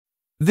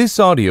This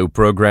audio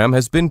program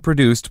has been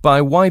produced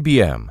by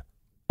YBM.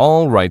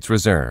 All rights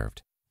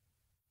reserved.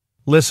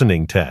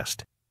 Listening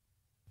test.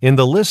 In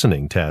the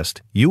listening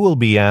test, you will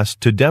be asked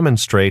to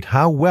demonstrate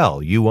how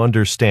well you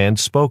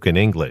understand spoken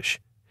English.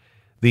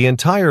 The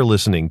entire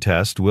listening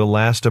test will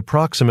last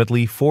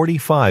approximately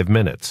 45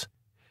 minutes.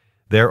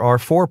 There are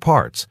 4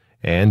 parts,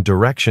 and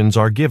directions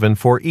are given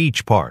for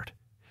each part.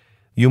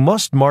 You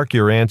must mark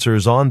your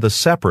answers on the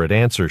separate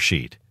answer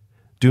sheet.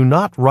 Do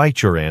not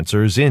write your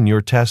answers in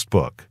your test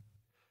book.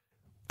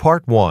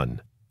 Part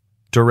 1.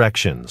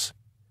 Directions.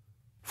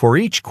 For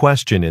each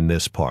question in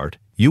this part,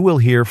 you will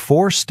hear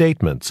 4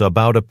 statements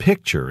about a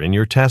picture in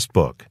your test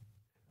book.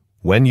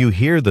 When you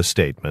hear the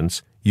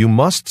statements, you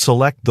must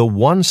select the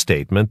one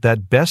statement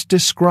that best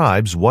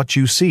describes what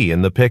you see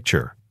in the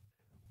picture.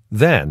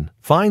 Then,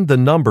 find the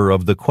number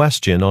of the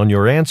question on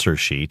your answer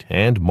sheet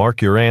and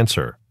mark your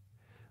answer.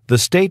 The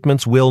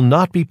statements will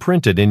not be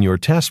printed in your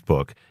test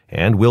book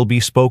and will be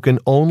spoken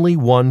only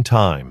one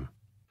time.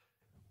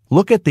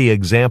 Look at the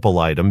example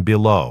item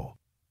below.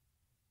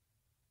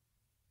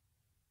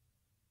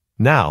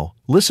 Now,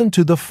 listen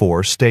to the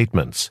 4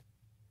 statements.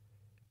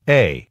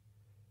 A.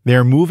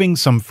 They're moving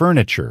some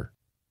furniture.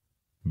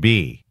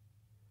 B.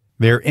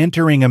 They're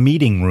entering a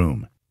meeting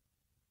room.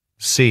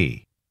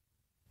 C.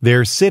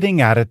 They're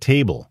sitting at a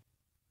table.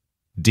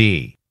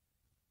 D.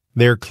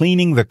 They're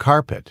cleaning the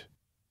carpet.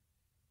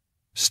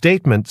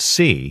 Statement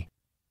C.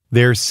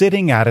 They're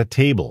sitting at a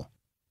table.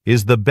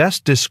 Is the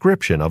best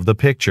description of the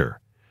picture,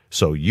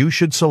 so you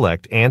should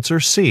select answer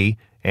C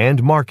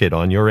and mark it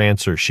on your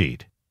answer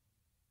sheet.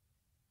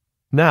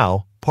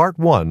 Now, part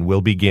 1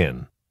 will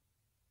begin.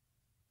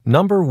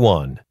 Number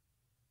 1.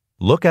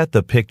 Look at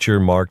the picture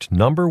marked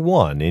number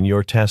 1 in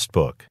your test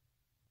book.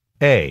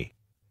 A.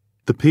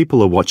 The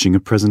people are watching a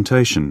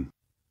presentation.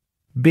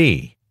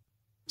 B.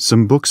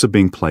 Some books are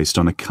being placed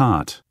on a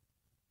cart.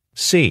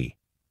 C.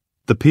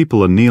 The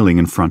people are kneeling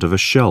in front of a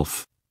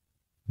shelf.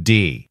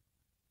 D.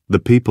 The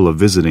people are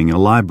visiting a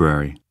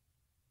library.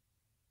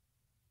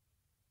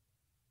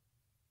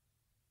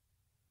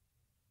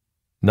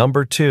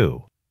 Number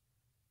 2.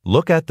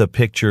 Look at the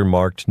picture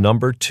marked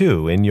number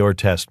 2 in your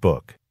test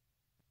book.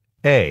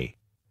 A.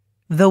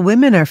 The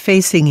women are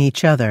facing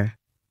each other.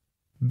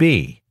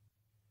 B.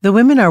 The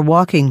women are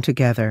walking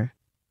together.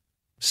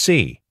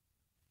 C.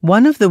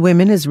 One of the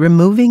women is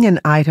removing an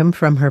item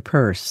from her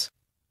purse.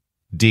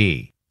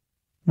 D.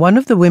 One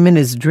of the women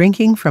is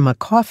drinking from a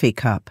coffee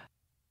cup.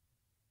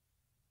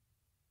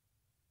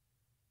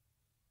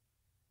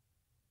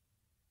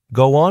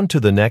 Go on to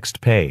the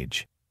next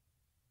page.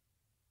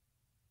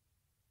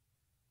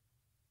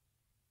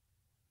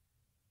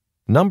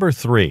 Number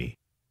 3.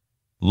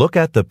 Look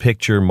at the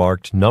picture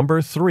marked number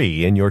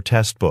 3 in your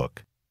test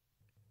book.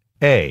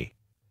 A.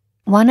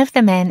 One of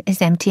the men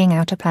is emptying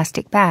out a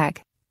plastic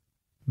bag.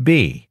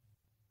 B.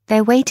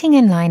 They're waiting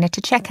in line at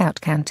a checkout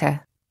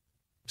counter.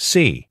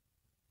 C.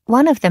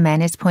 One of the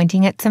men is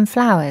pointing at some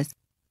flowers.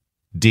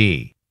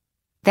 D.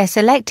 They're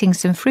selecting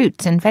some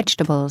fruits and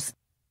vegetables.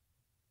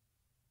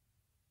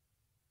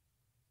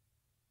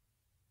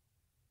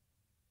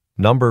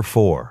 Number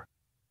 4.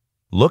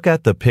 Look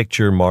at the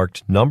picture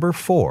marked number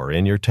 4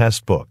 in your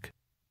test book.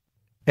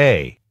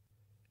 A.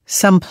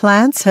 Some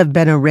plants have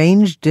been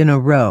arranged in a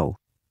row.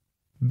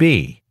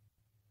 B.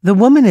 The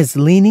woman is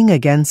leaning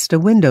against a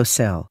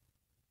windowsill.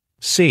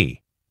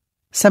 C.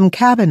 Some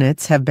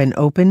cabinets have been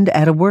opened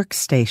at a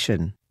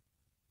workstation.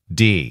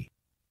 D.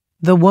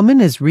 The woman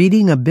is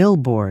reading a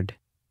billboard.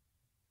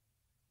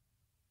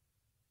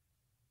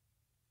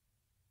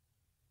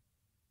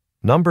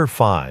 Number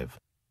 5.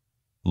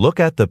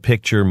 Look at the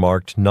picture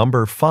marked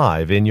number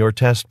 5 in your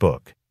test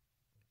book.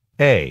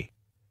 A.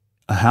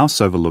 A house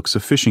overlooks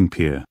a fishing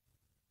pier.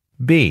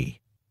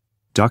 B.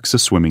 Ducks are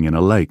swimming in a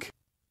lake.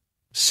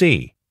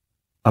 C.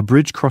 A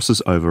bridge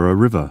crosses over a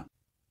river.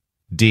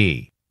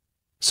 D.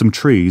 Some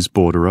trees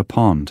border a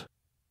pond.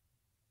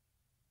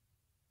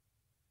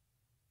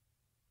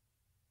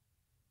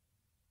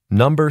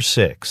 Number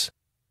 6.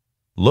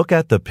 Look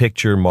at the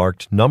picture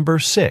marked number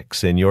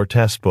 6 in your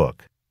test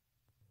book.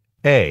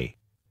 A.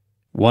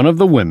 One of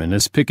the women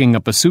is picking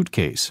up a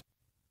suitcase.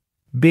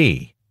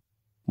 B.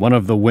 One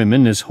of the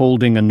women is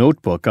holding a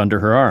notebook under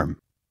her arm.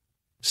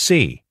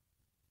 C.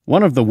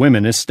 One of the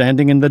women is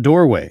standing in the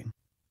doorway.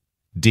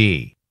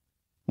 D.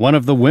 One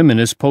of the women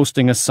is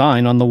posting a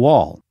sign on the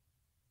wall.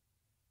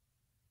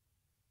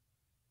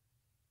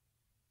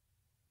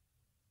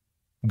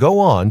 Go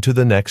on to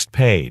the next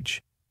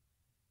page.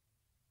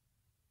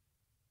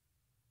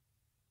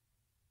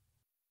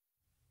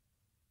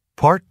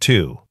 Part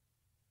 2.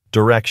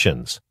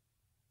 Directions.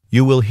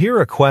 You will hear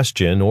a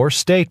question or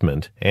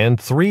statement and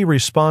 3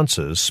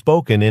 responses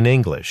spoken in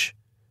English.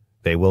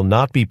 They will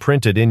not be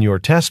printed in your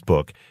test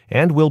book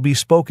and will be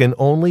spoken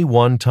only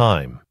one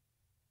time.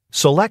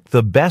 Select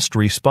the best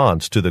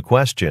response to the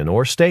question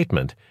or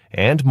statement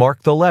and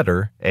mark the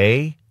letter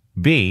A,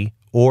 B,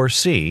 or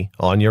C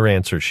on your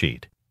answer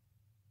sheet.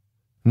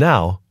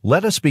 Now,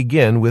 let us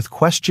begin with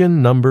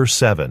question number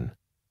 7.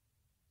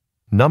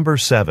 Number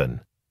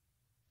 7.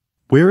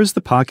 Where is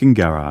the parking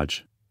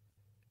garage?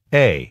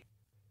 A.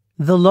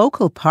 The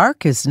local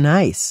park is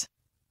nice.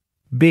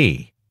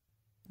 B.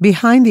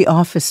 Behind the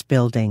office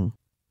building.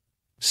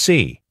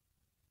 C.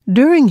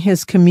 During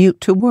his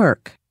commute to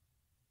work.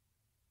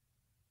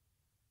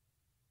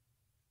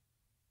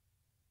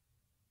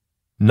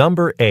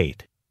 Number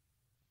 8.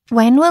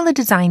 When will the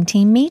design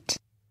team meet?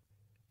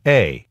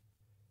 A.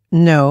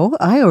 No,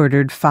 I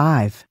ordered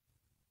 5.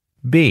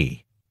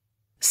 B.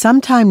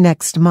 Sometime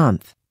next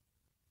month.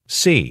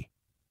 C.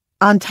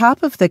 On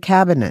top of the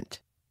cabinet.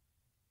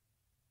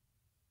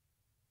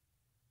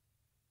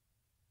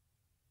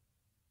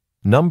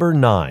 Number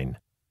 9.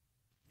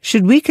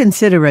 Should we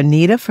consider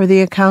Anita for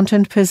the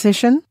accountant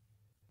position?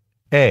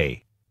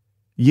 A.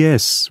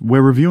 Yes,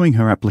 we're reviewing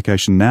her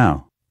application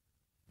now.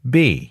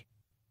 B.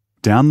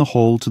 Down the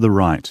hall to the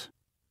right.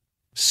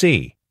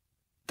 C.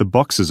 The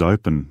box is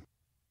open.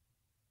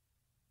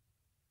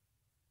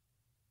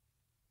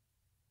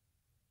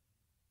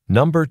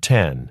 Number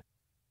 10.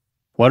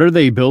 What are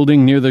they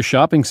building near the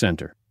shopping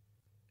center?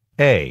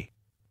 A.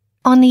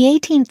 On the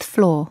 18th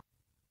floor.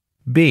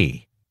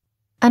 B.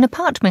 An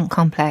apartment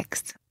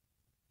complex.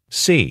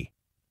 C.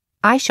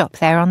 I shop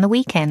there on the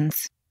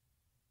weekends.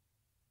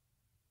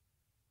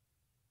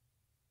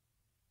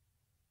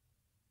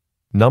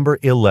 Number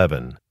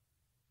 11.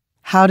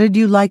 How did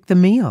you like the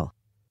meal?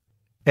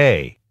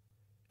 A.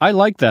 I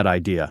like that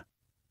idea.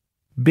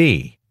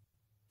 B.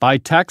 By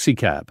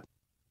taxicab.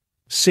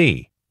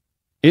 C.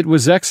 It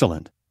was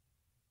excellent.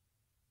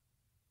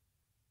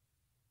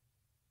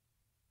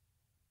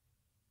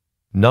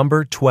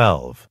 Number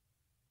 12.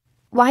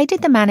 Why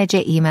did the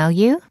manager email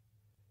you?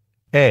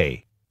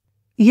 A.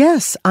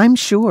 Yes, I'm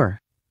sure.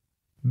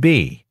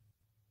 B.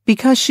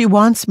 Because she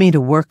wants me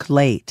to work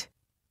late.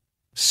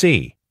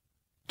 C.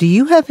 Do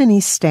you have any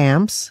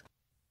stamps?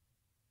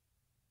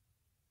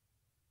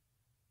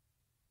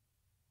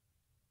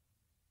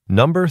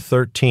 Number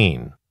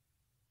 13.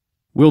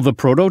 Will the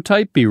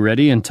prototype be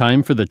ready in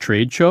time for the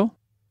trade show?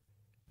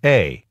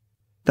 A.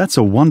 That's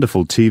a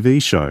wonderful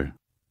TV show.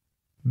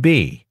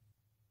 B.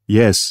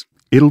 Yes,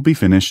 it'll be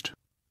finished.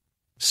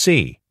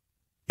 C.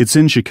 It's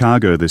in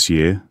Chicago this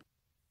year.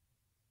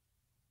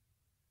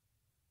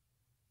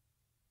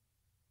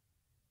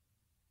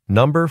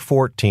 Number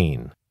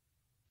 14.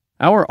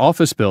 Our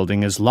office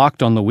building is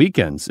locked on the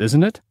weekends,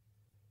 isn't it?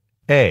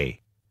 A.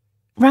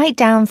 Right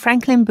down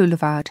Franklin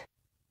Boulevard.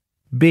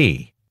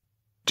 B.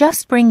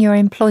 Just bring your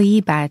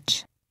employee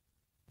badge.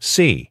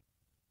 C.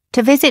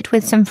 To visit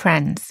with some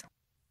friends.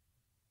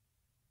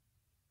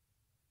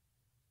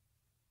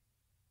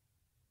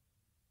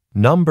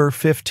 Number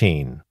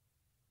 15.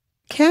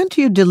 Can't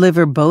you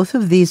deliver both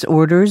of these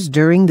orders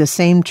during the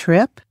same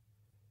trip?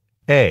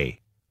 A.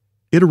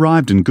 It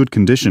arrived in good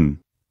condition.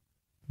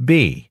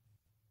 B.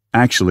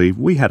 Actually,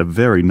 we had a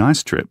very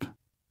nice trip.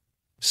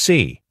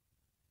 C.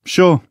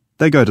 Sure,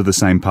 they go to the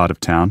same part of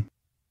town.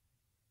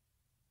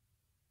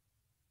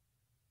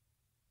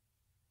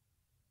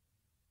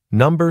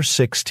 Number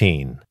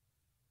 16.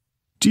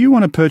 Do you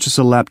want to purchase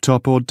a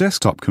laptop or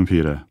desktop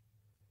computer?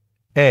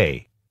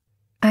 A.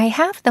 I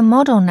have the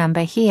model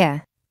number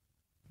here.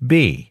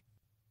 B.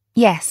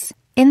 Yes,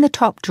 in the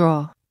top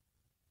drawer.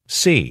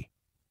 C.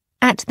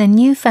 At the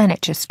new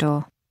furniture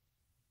store.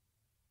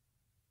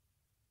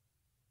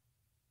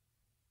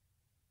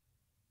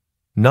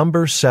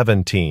 Number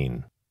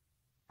 17.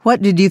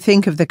 What did you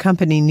think of the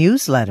company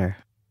newsletter?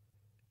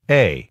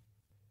 A.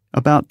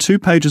 About 2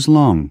 pages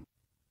long.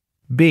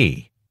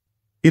 B.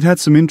 It had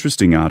some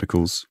interesting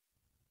articles.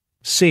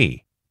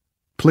 C.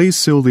 Please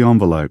seal the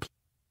envelope.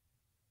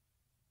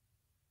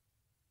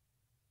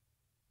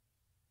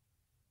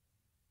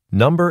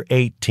 Number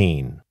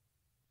 18.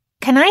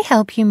 Can I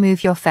help you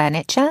move your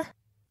furniture?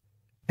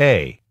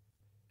 A.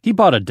 He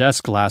bought a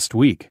desk last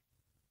week.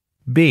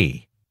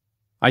 B.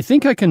 I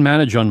think I can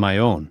manage on my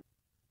own.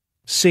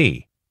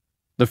 C.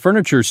 The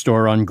furniture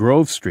store on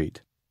Grove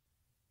Street.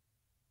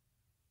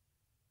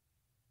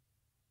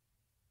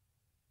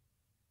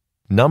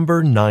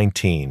 Number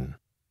 19.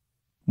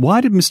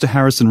 Why did Mr.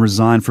 Harrison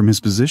resign from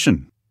his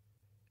position?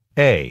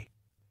 A.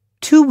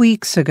 2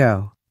 weeks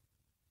ago.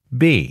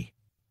 B.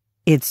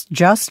 It's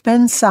just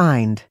been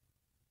signed.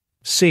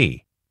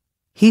 C.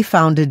 He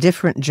found a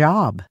different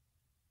job.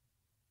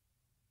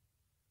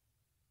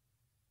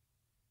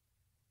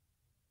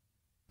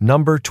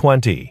 Number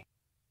 20.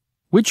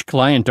 Which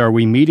client are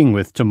we meeting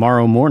with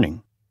tomorrow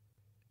morning?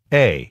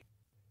 A.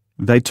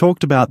 They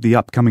talked about the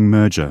upcoming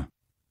merger.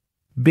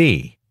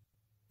 B.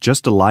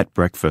 Just a light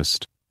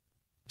breakfast.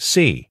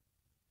 C.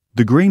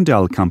 The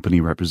Greendale Company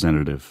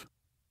representative.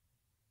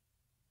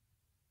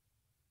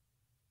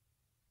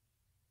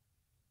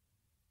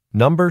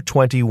 Number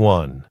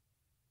 21.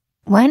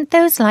 Weren't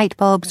those light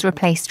bulbs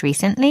replaced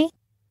recently?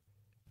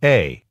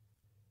 A.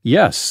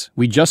 Yes,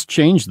 we just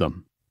changed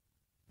them.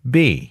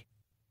 B.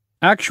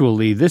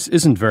 Actually, this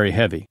isn't very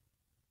heavy.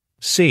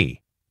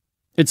 C.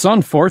 It's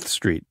on 4th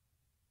Street.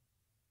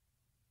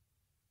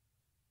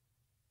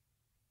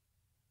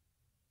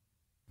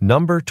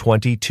 Number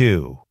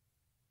 22.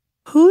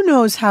 Who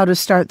knows how to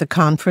start the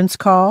conference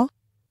call?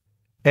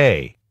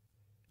 A.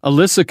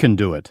 Alyssa can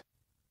do it.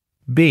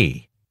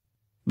 B.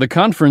 The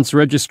conference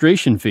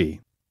registration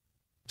fee.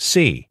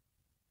 C.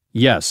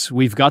 Yes,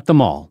 we've got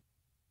them all.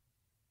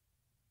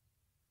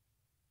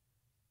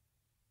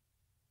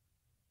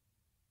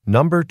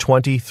 Number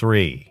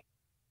 23.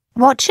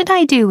 What should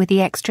I do with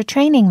the extra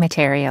training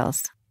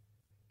materials?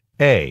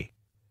 A.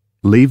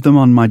 Leave them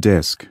on my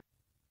desk.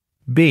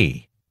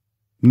 B.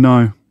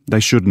 No, they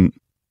shouldn't.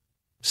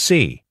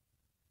 C.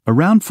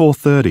 Around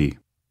 4:30.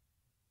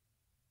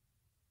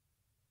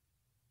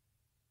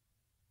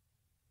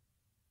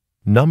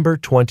 Number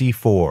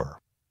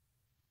 24.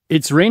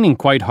 It's raining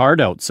quite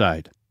hard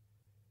outside.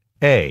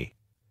 A.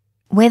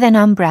 With an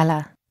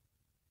umbrella.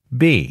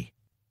 B.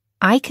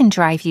 I can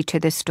drive you to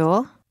the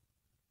store.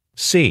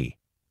 C.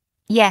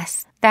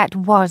 Yes, that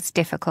was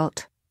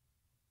difficult.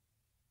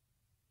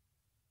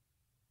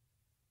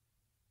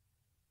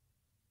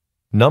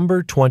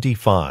 Number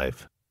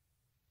 25.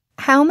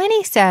 How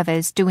many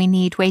servers do we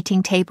need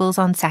waiting tables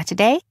on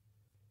Saturday?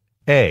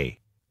 A.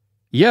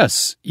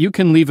 Yes, you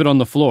can leave it on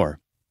the floor.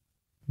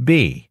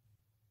 B.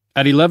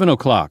 At 11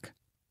 o'clock.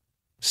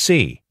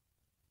 C.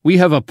 We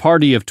have a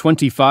party of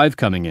 25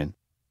 coming in.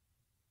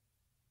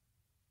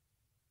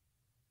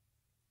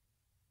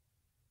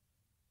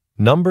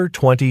 Number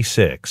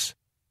 26.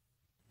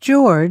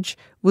 George,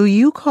 will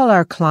you call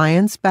our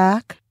clients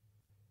back?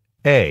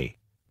 A.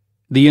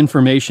 The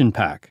information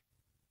pack.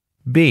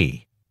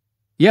 B.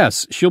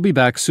 Yes, she'll be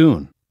back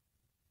soon.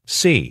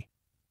 C.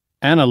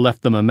 Anna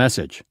left them a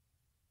message.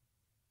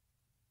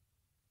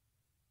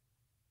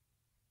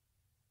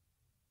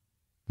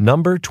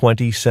 Number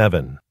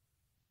 27.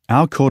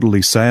 Our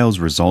quarterly sales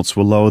results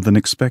were lower than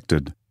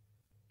expected.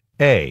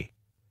 A.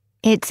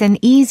 It's an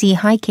easy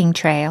hiking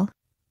trail.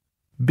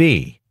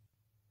 B.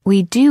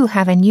 We do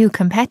have a new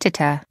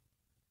competitor.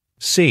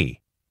 C.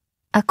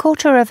 A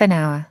quarter of an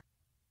hour.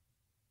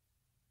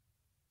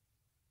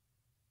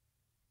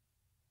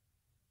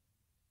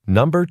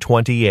 Number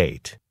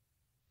 28.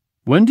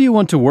 When do you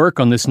want to work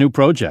on this new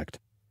project?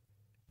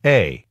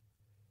 A.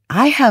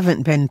 I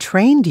haven't been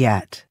trained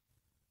yet.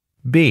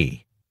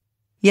 B.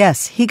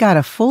 Yes, he got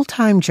a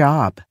full-time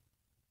job.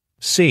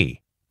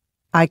 C.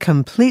 I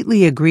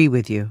completely agree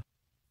with you.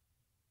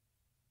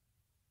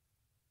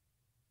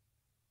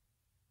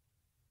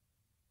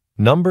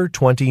 Number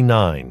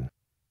 29.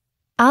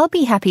 I'll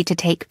be happy to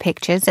take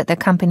pictures at the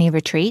company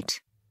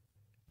retreat.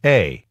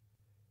 A.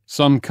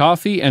 Some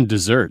coffee and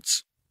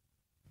desserts.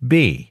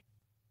 B.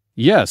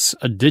 Yes,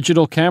 a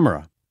digital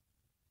camera.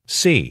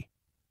 C.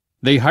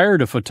 They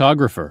hired a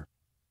photographer.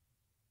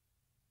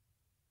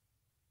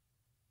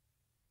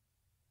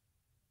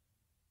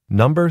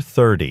 Number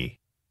 30.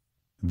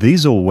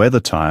 These all-weather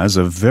tires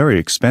are very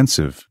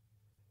expensive.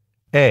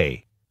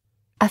 A.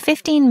 A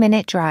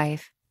 15-minute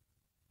drive.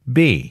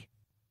 B.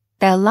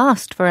 They'll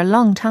last for a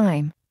long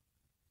time.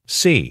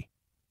 C.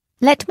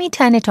 Let me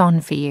turn it on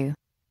for you.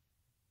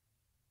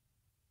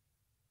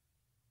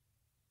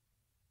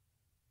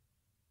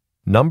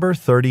 Number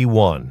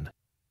 31.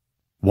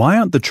 Why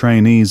aren't the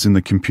trainees in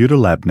the computer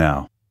lab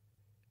now?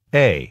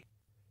 A.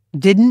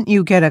 Didn't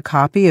you get a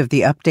copy of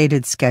the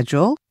updated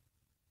schedule?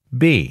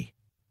 B.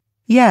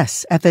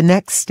 Yes, at the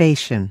next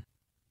station.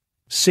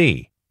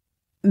 C.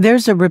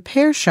 There's a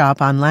repair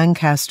shop on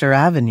Lancaster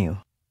Avenue.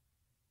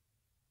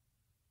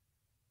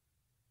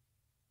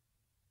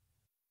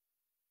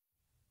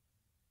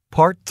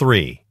 Part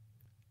 3.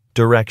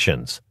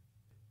 Directions.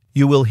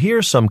 You will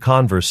hear some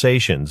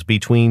conversations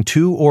between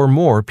two or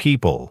more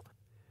people.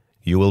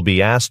 You will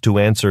be asked to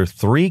answer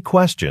 3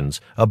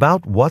 questions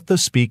about what the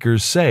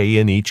speakers say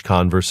in each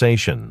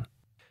conversation.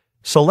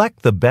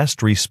 Select the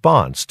best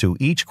response to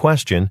each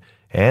question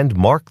and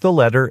mark the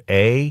letter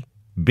A,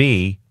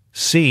 B,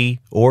 C,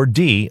 or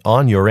D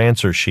on your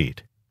answer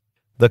sheet.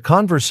 The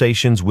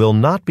conversations will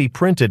not be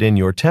printed in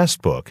your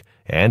test book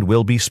and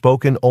will be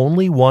spoken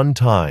only one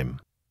time.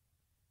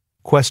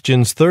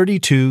 Questions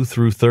 32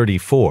 through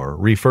 34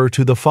 refer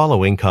to the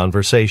following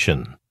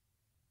conversation.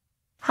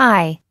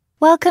 Hi,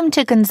 welcome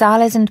to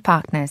Gonzalez &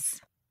 Partners.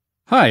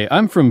 Hi,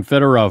 I'm from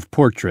Fedorov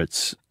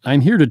Portraits.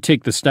 I'm here to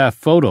take the staff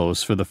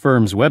photos for the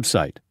firm's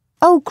website.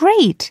 Oh,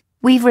 great!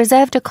 We've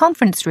reserved a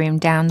conference room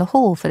down the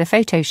hall for the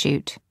photo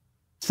shoot.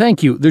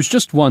 Thank you. There's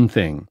just one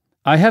thing.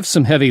 I have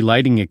some heavy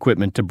lighting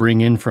equipment to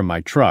bring in from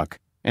my truck,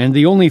 and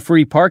the only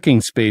free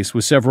parking space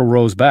was several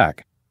rows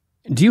back.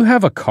 Do you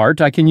have a cart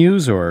I can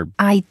use, or...?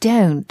 I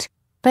don't,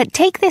 but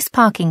take this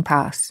parking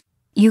pass.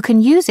 You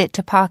can use it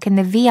to park in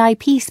the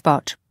VIP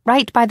spot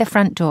right by the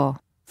front door.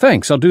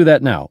 Thanks, I'll do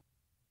that now.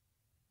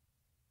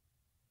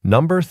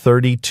 Number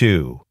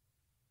 32.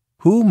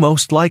 Who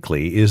most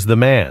likely is the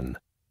man?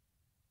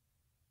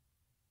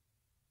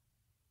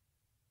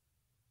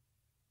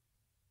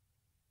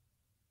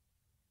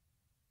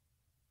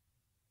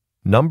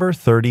 Number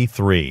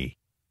 33.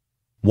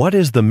 What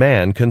is the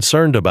man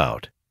concerned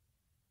about?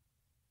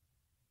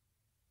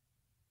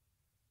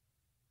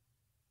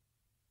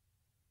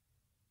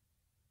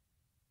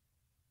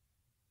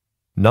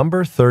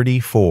 Number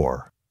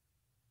 34.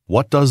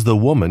 What does the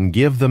woman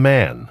give the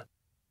man?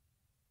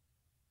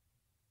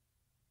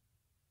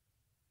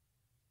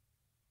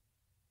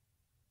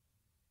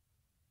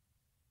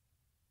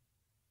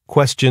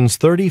 Questions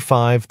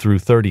 35 through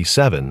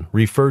 37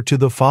 refer to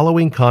the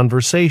following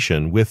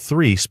conversation with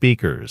 3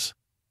 speakers.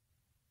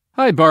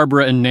 Hi,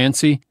 Barbara and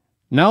Nancy.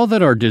 Now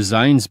that our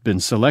design's been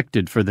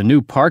selected for the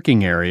new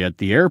parking area at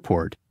the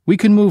airport, we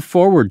can move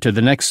forward to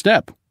the next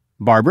step.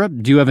 Barbara,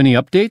 do you have any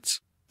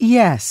updates?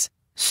 Yes.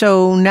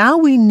 So now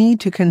we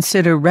need to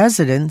consider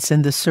residents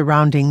in the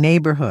surrounding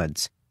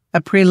neighborhoods. A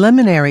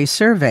preliminary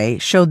survey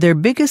showed their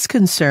biggest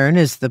concern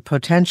is the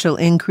potential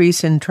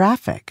increase in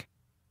traffic.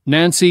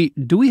 Nancy,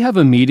 do we have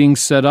a meeting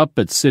set up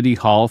at City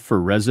Hall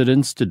for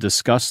residents to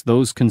discuss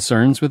those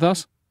concerns with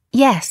us?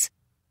 Yes,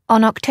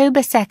 on October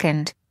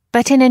 2nd,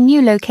 but in a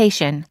new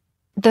location.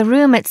 The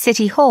room at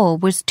City Hall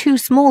was too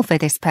small for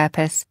this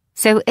purpose,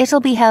 so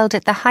it'll be held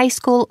at the high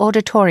school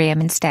auditorium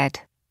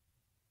instead.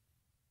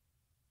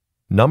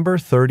 Number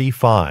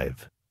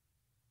 35.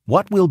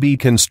 What will be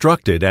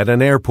constructed at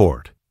an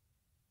airport?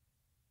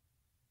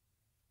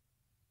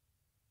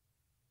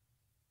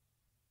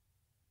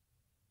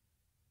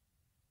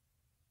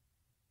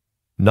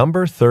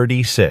 Number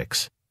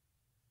 36.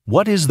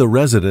 What is the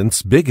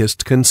residents'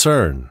 biggest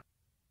concern?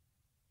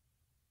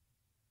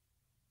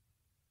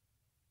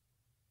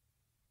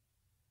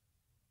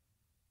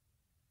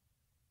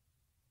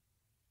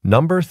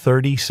 Number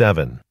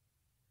 37.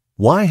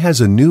 Why has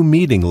a new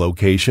meeting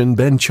location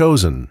been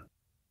chosen?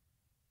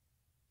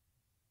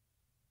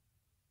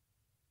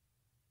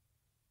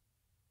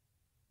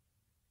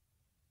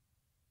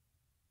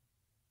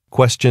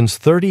 Questions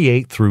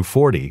 38 through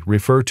 40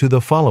 refer to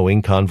the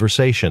following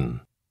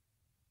conversation.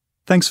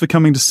 Thanks for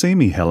coming to see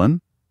me,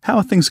 Helen. How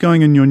are things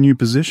going in your new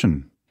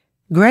position?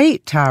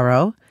 Great,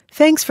 Taro.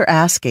 Thanks for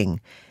asking.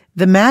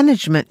 The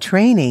management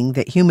training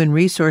that Human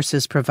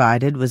Resources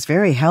provided was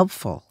very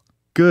helpful.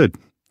 Good.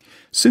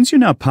 Since you're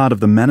now part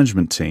of the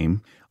management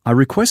team, I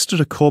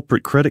requested a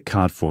corporate credit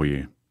card for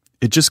you.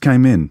 It just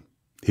came in.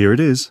 Here it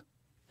is.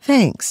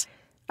 Thanks.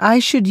 I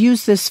should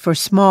use this for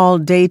small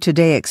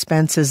day-to-day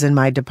expenses in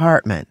my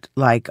department,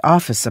 like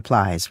office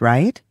supplies,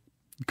 right?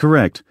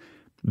 Correct.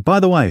 By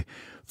the way,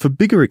 for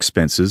bigger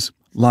expenses,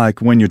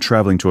 like when you're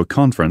traveling to a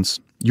conference,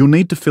 you'll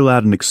need to fill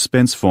out an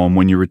expense form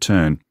when you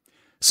return.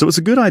 So it's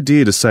a good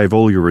idea to save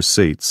all your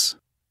receipts.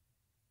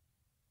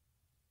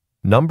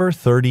 Number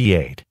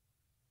 38.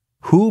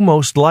 Who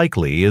most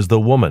likely is the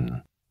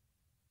woman?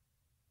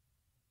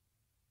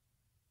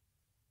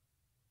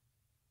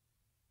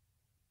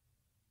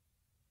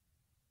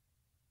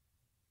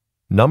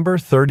 Number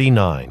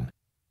 39.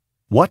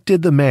 What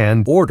did the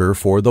man order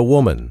for the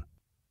woman?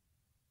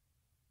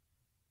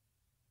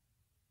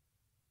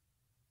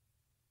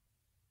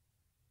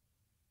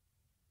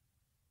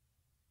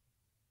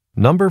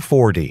 Number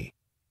 40.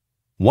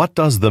 What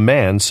does the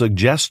man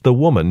suggest the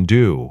woman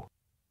do?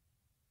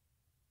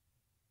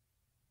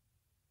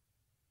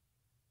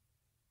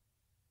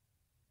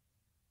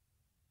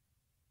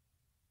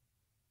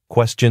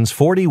 Questions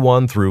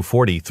 41 through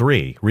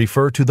 43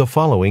 refer to the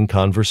following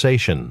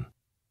conversation.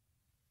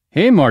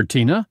 Hey,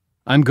 Martina.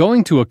 I'm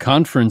going to a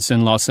conference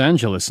in Los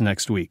Angeles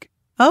next week.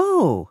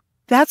 Oh,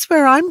 that's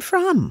where I'm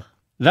from.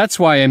 That's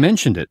why I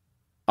mentioned it.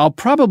 I'll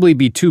probably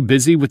be too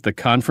busy with the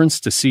conference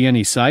to see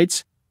any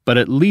sights, but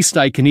at least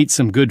I can eat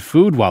some good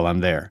food while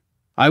I'm there.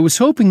 I was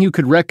hoping you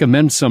could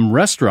recommend some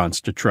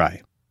restaurants to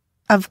try.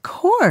 Of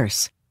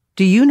course.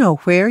 Do you know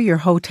where your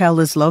hotel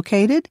is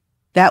located?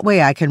 That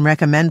way I can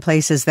recommend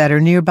places that are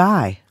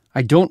nearby.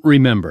 I don't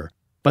remember,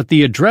 but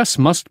the address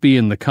must be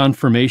in the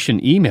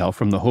confirmation email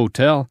from the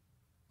hotel.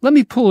 Let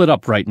me pull it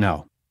up right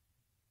now.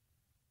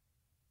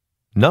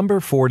 Number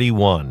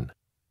 41.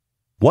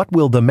 What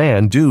will the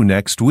man do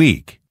next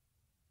week?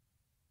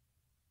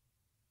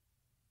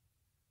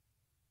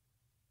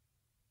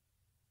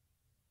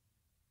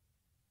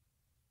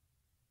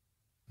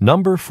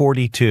 Number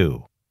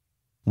 42.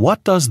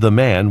 What does the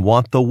man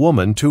want the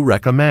woman to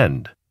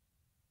recommend?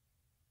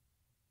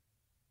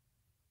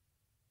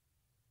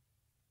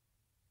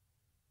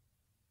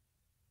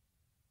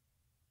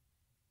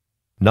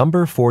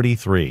 Number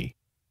 43.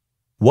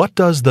 What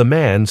does the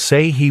man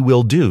say he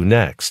will do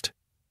next?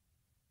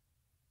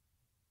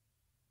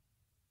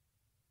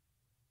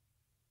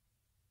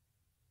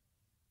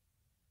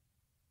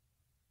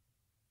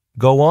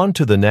 Go on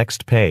to the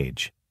next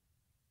page.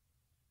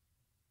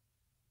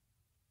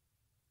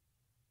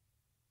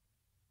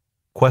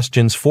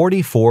 Questions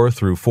 44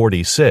 through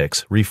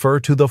 46 refer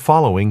to the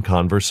following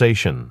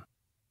conversation.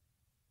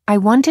 I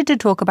wanted to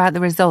talk about the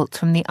results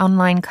from the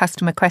online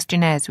customer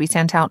questionnaires we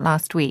sent out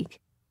last week.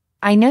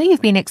 I know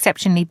you've been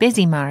exceptionally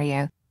busy,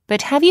 Mario,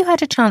 but have you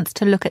had a chance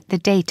to look at the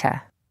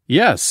data?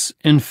 Yes,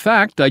 in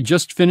fact, I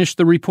just finished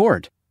the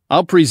report.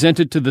 I'll present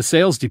it to the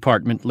sales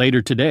department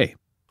later today.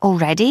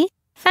 Already?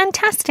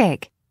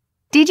 Fantastic.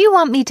 Did you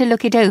want me to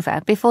look it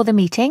over before the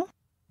meeting?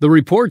 The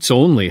report's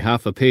only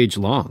half a page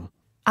long.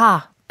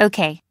 Ah,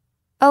 okay.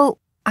 Oh,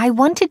 I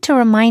wanted to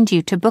remind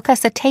you to book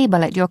us a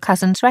table at your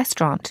cousin's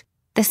restaurant.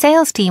 The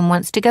sales team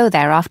wants to go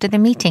there after the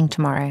meeting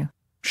tomorrow.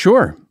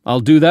 Sure, I'll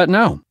do that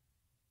now.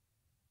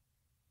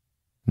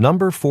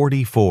 Number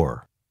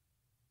 44.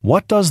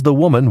 What does the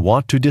woman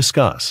want to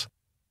discuss?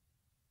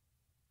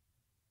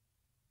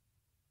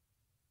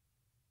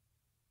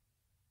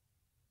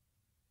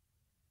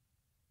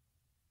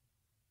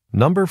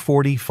 Number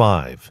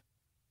 45.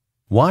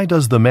 Why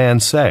does the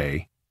man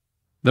say,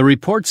 The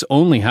report's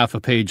only half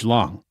a page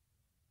long.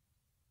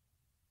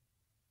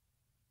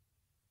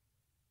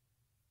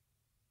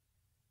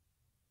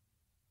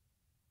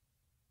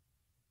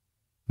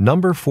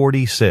 Number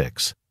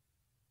 46.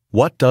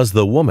 What does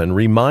the woman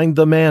remind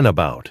the man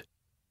about?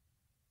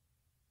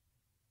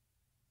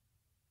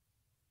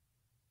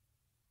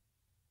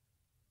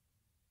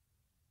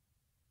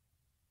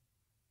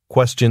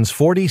 Questions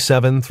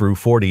 47 through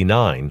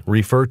 49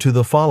 refer to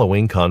the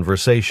following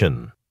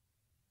conversation.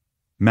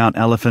 Mount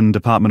Elephant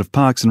Department of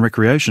Parks and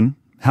Recreation.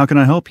 How can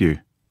I help you?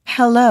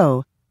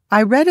 Hello.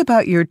 I read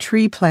about your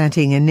tree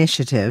planting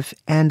initiative,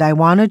 and I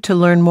wanted to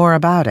learn more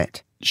about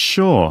it.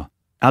 Sure.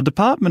 Our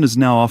department is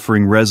now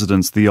offering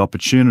residents the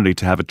opportunity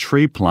to have a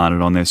tree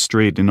planted on their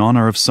street in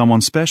honor of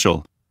someone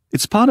special.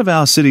 It's part of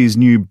our city's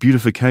new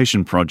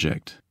beautification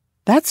project.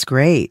 That's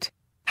great.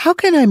 How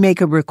can I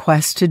make a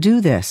request to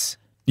do this?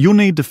 You'll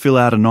need to fill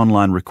out an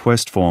online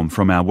request form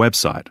from our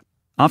website.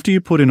 After you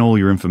put in all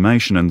your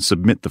information and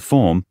submit the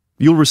form,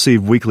 you'll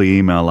receive weekly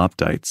email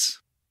updates.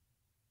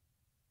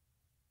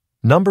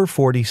 Number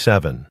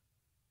 47.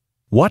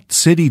 What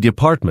city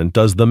department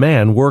does the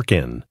man work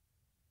in?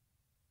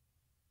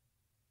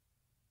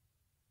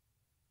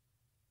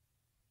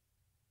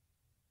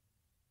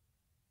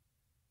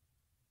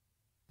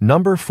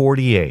 Number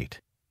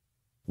 48.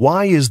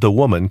 Why is the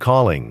woman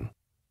calling?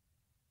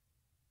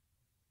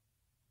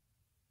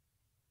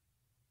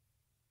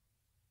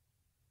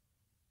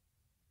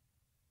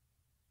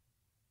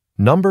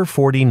 Number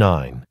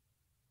 49.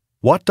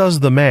 What does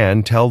the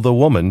man tell the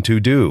woman to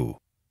do?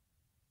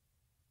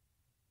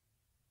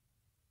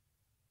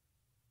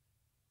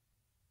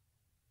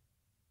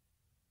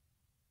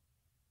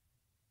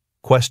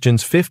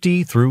 Questions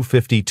 50 through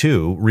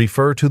 52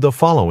 refer to the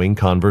following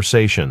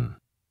conversation.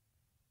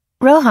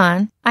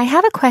 Rohan, I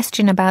have a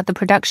question about the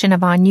production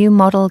of our new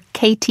model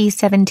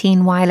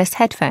KT17 wireless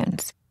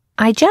headphones.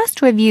 I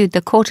just reviewed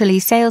the quarterly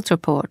sales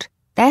report.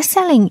 They're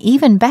selling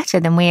even better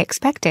than we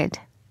expected.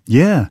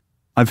 Yeah,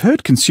 I've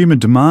heard consumer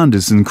demand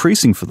is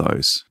increasing for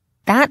those.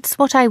 That's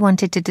what I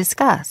wanted to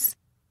discuss.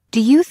 Do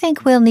you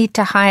think we'll need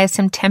to hire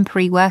some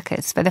temporary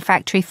workers for the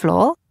factory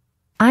floor?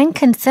 I'm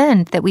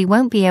concerned that we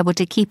won't be able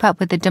to keep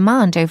up with the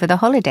demand over the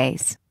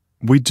holidays.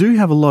 We do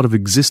have a lot of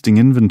existing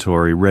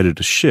inventory ready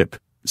to ship,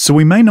 so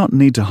we may not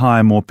need to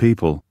hire more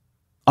people.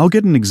 I'll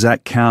get an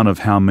exact count of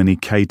how many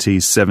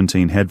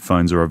KT17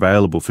 headphones are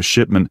available for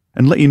shipment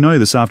and let you know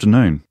this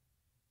afternoon.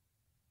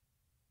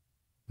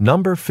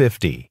 Number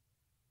 50.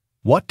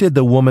 What did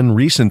the woman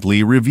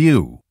recently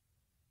review?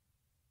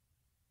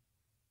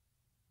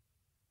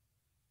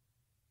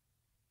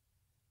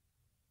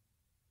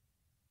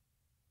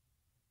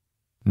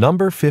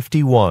 Number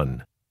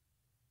 51.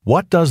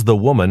 What does the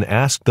woman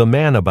ask the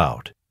man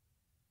about?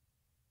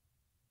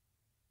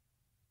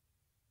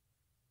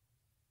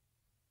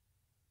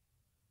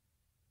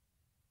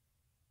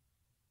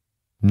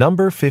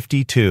 Number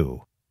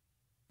 52.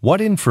 What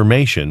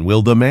information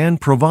will the man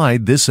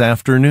provide this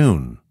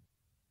afternoon?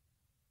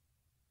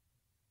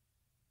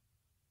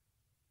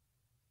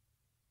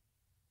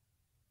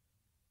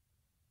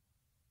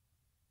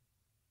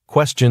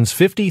 Questions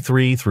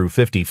 53 through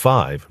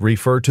 55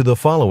 refer to the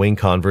following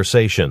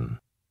conversation.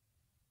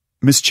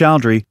 Miss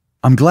Chowdhury,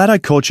 I'm glad I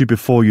caught you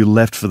before you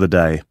left for the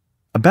day.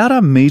 About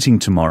our meeting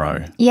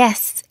tomorrow.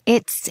 Yes,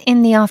 it's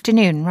in the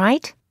afternoon,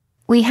 right?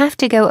 We have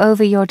to go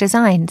over your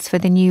designs for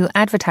the new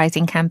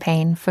advertising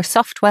campaign for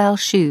Softwell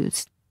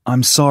shoes.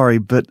 I'm sorry,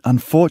 but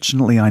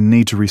unfortunately I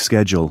need to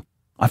reschedule.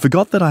 I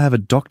forgot that I have a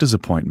doctor's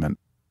appointment.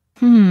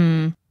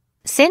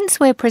 Since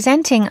we're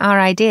presenting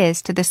our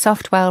ideas to the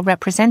Softwell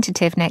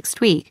representative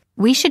next week,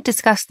 we should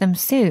discuss them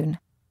soon.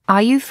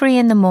 Are you free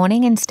in the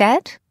morning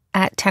instead?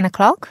 At 10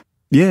 o'clock?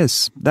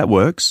 Yes, that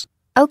works.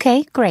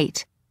 Okay,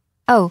 great.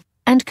 Oh,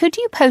 and could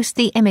you post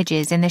the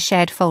images in the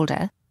shared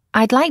folder?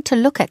 I'd like to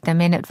look at them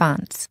in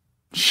advance.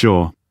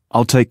 Sure,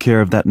 I'll take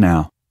care of that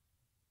now.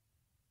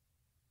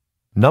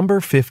 Number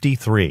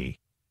 53.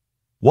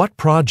 What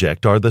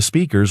project are the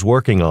speakers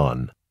working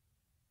on?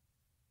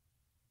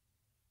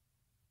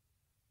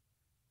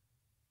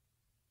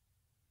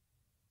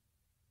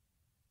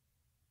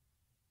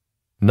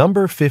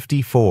 Number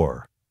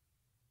 54.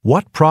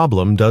 What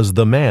problem does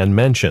the man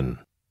mention?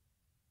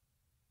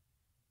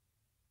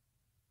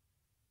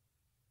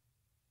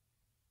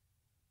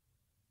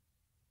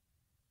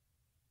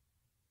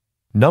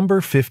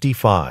 Number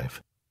 55.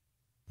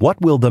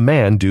 What will the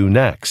man do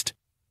next?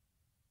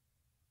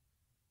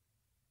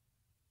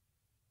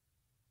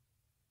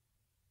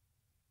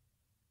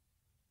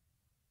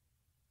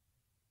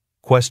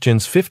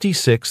 Questions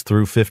 56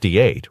 through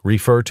 58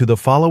 refer to the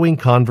following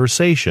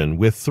conversation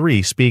with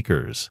three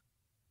speakers.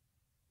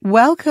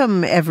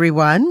 Welcome,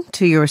 everyone,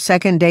 to your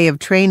second day of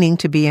training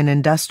to be an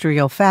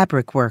industrial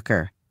fabric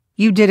worker.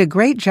 You did a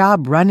great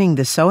job running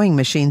the sewing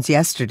machines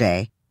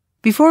yesterday.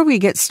 Before we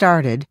get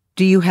started,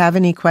 do you have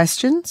any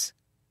questions?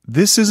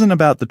 This isn't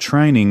about the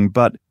training,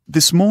 but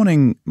this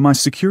morning my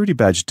security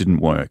badge didn't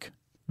work.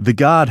 The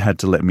guard had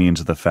to let me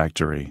into the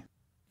factory.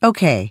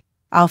 Okay,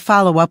 I'll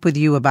follow up with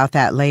you about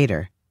that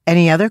later.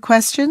 Any other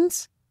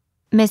questions?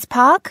 Miss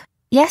Park,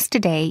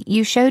 yesterday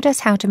you showed us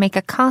how to make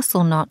a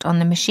castle knot on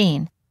the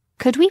machine.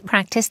 Could we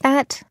practice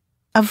that?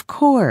 Of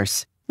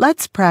course.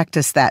 Let's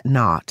practice that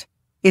knot.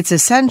 It's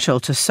essential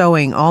to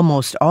sewing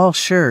almost all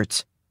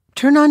shirts.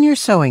 Turn on your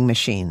sewing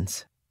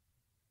machines.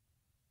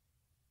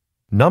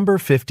 Number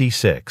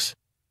 56.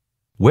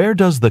 Where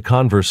does the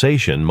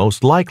conversation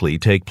most likely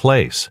take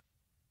place?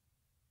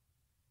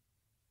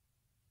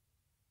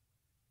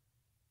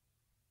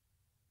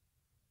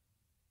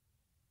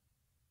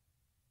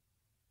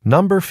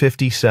 Number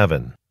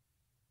 57.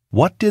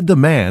 What did the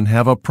man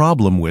have a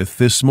problem with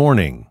this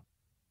morning?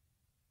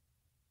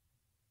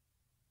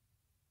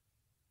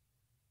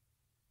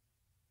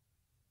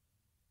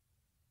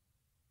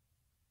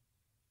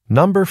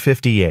 Number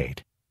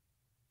 58.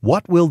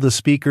 What will the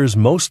speakers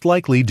most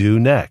likely do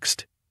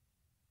next?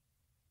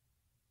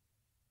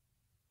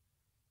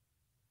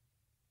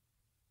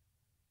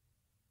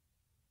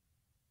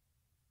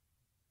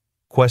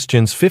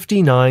 Questions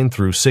 59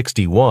 through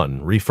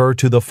 61 refer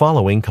to the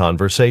following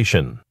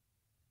conversation.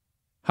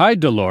 Hi,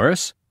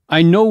 Dolores.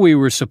 I know we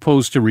were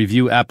supposed to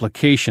review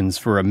applications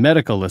for a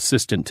medical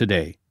assistant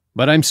today,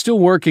 but I'm still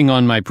working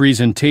on my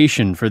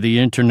presentation for the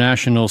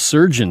International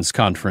Surgeons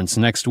Conference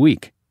next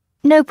week.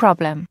 No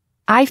problem.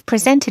 I've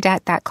presented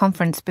at that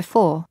conference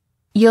before.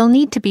 You'll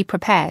need to be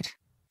prepared.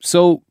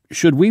 So,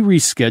 should we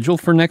reschedule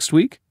for next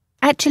week?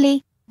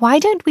 Actually, why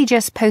don't we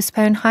just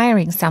postpone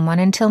hiring someone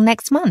until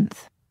next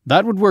month?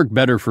 That would work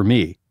better for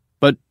me.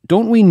 But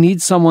don't we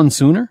need someone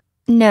sooner?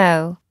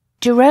 No.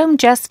 Jerome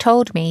just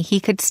told me he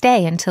could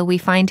stay until we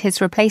find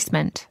his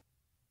replacement.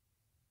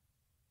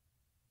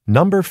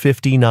 Number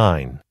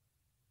 59.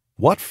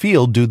 What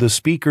field do the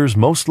speakers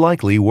most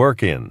likely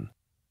work in?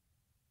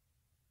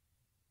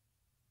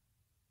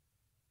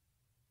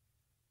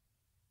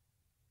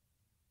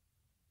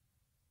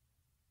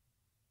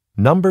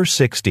 Number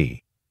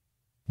 60.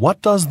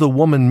 What does the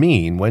woman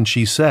mean when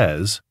she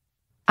says,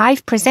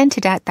 I've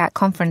presented at that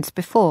conference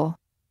before.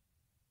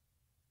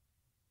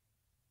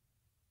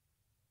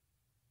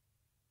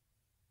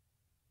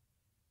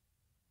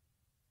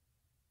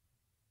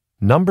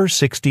 Number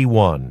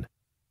 61.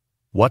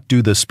 What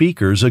do the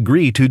speakers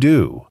agree to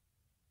do?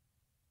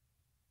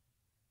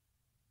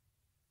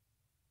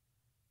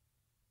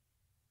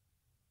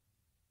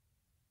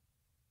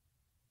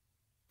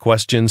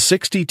 Questions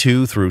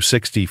 62 through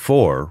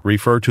 64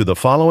 refer to the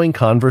following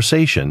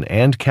conversation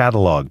and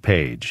catalog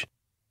page.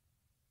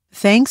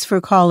 Thanks for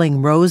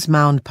calling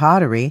Rosemound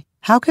Pottery.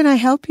 How can I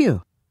help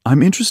you?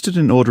 I'm interested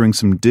in ordering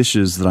some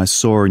dishes that I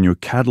saw in your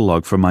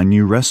catalog for my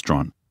new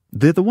restaurant.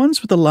 They're the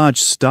ones with a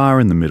large star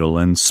in the middle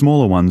and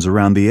smaller ones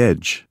around the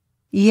edge.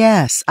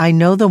 Yes, I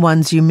know the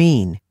ones you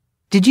mean.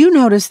 Did you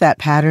notice that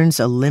pattern's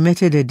a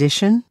limited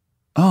edition?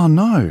 Oh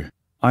no.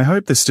 I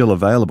hope they're still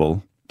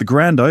available. The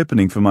grand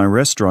opening for my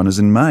restaurant is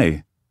in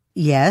May.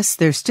 Yes,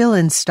 they're still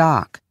in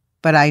stock,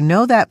 but I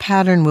know that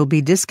pattern will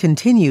be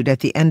discontinued at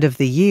the end of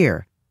the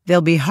year.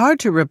 They'll be hard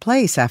to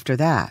replace after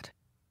that.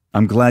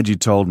 I'm glad you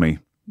told me.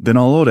 Then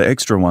I'll order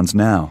extra ones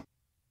now.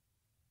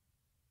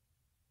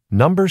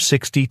 Number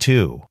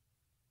 62.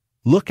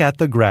 Look at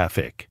the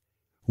graphic.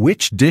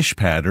 Which dish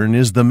pattern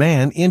is the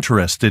man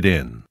interested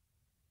in?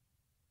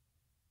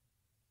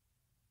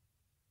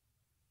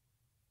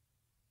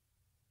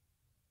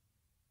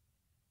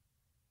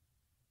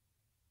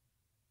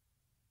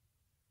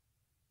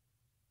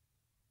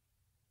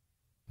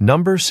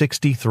 Number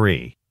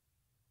 63.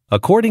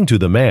 According to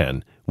the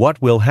man,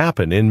 what will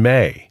happen in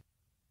May?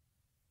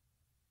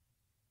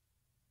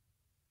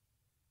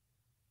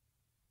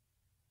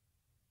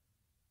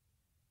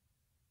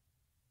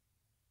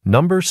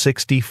 Number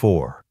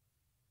 64.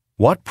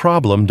 What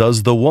problem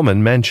does the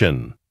woman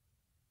mention?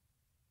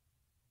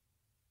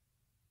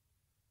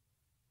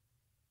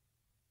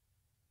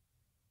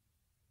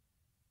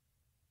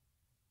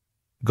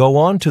 Go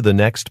on to the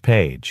next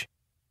page.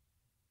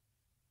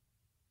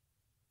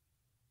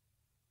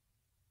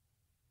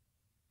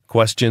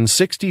 Questions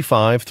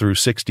 65 through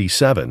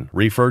 67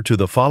 refer to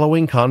the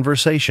following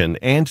conversation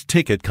and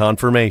ticket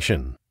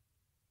confirmation.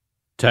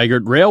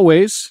 Taggart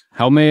Railways,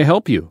 how may I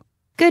help you?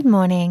 Good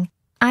morning.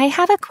 I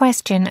have a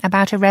question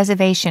about a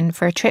reservation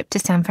for a trip to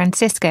San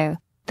Francisco.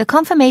 The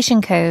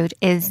confirmation code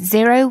is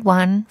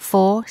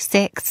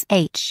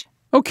 0146H.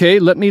 Okay,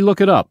 let me look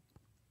it up.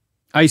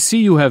 I see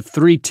you have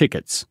 3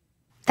 tickets.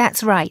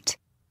 That's right.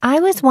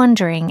 I was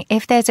wondering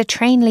if there's a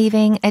train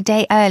leaving a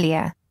day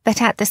earlier,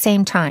 but at the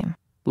same time.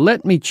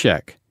 Let me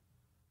check.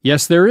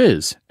 Yes, there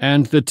is,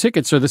 and the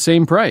tickets are the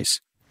same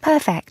price.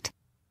 Perfect.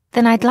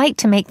 Then I'd like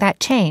to make that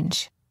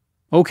change.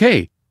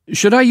 Okay.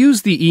 Should I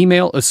use the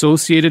email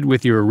associated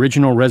with your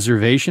original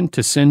reservation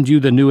to send you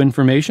the new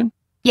information?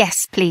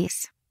 Yes,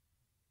 please.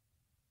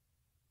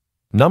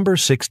 Number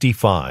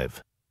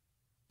 65.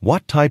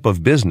 What type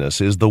of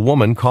business is the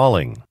woman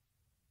calling?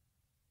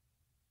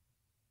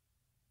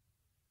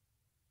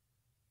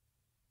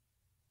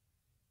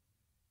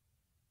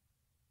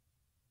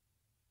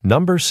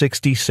 Number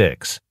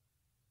 66.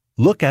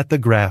 Look at the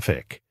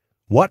graphic.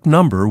 What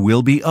number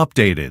will be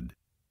updated?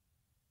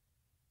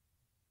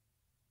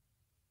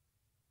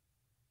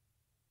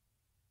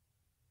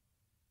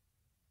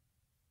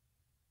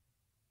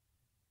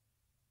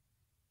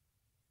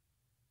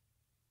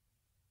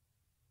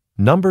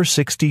 Number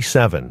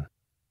 67.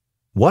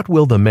 What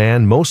will the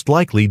man most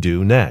likely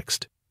do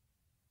next?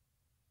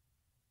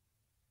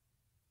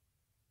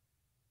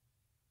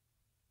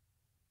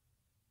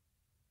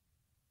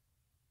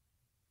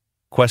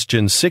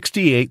 Questions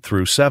 68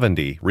 through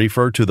 70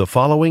 refer to the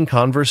following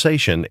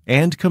conversation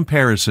and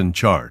comparison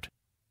chart.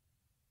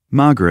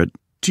 Margaret,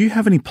 do you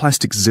have any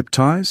plastic zip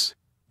ties?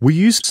 We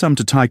used some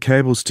to tie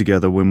cables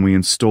together when we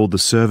installed the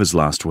servers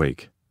last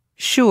week.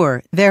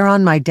 Sure, they're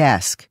on my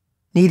desk.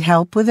 Need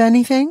help with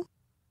anything?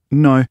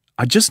 No,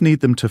 I just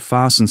need them to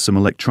fasten some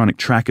electronic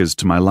trackers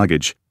to my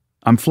luggage.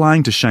 I'm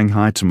flying to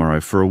Shanghai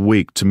tomorrow for a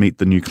week to meet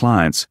the new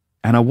clients,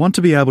 and I want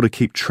to be able to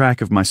keep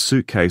track of my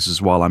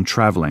suitcases while I'm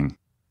traveling.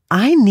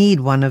 I need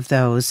one of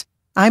those.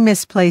 I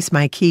misplace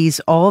my keys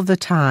all the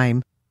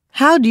time.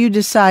 How do you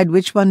decide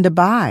which one to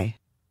buy?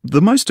 The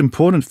most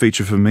important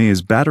feature for me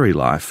is battery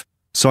life,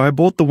 so I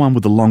bought the one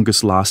with the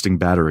longest lasting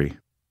battery.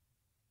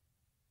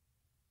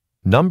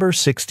 Number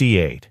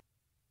 68.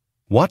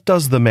 What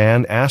does the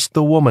man ask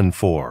the woman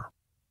for?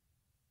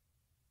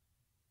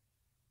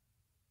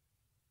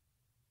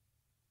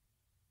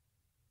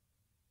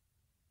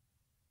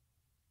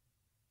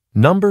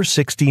 Number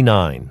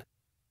 69.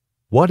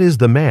 What is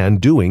the man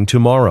doing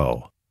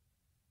tomorrow?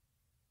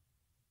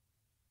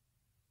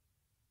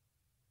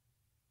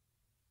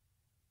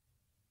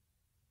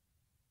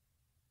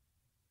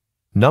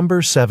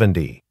 Number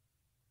 70.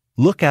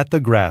 Look at the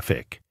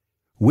graphic.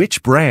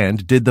 Which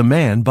brand did the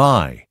man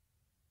buy?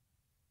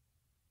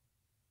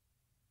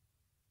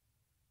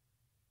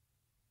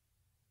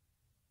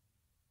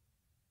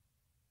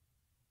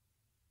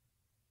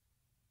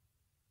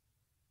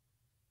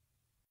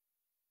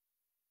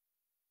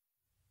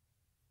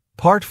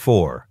 Part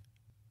 4.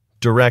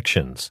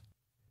 Directions.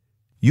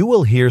 You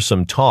will hear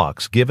some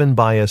talks given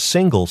by a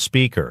single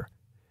speaker.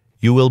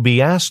 You will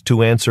be asked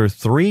to answer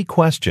 3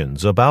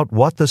 questions about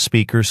what the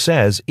speaker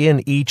says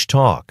in each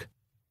talk.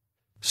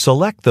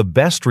 Select the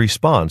best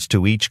response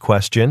to each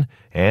question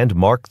and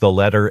mark the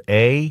letter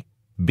A,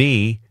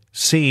 B,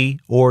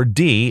 C, or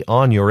D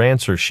on your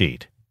answer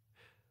sheet.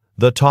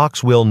 The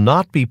talks will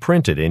not be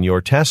printed in your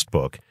test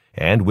book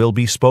and will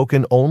be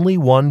spoken only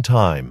one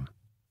time.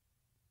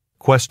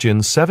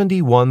 Questions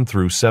 71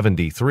 through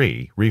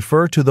 73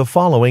 refer to the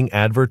following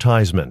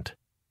advertisement.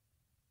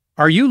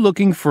 Are you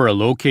looking for a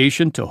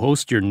location to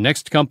host your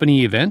next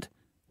company event?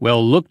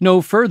 Well, look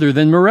no further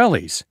than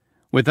Morelli's.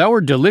 With our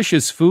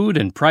delicious food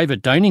and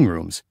private dining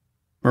rooms,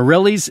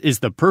 Morelli's is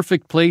the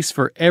perfect place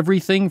for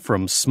everything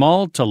from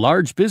small to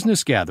large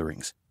business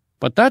gatherings.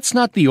 But that's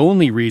not the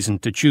only reason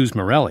to choose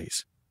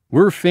Morelli's.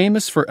 We're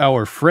famous for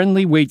our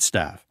friendly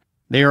waitstaff.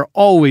 They are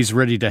always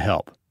ready to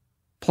help.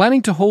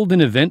 Planning to hold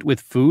an event with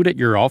food at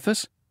your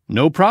office?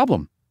 No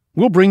problem.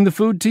 We'll bring the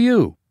food to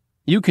you.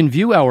 You can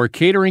view our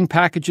catering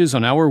packages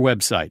on our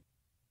website.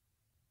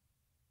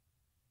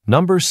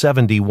 Number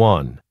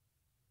 71.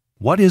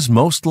 What is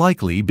most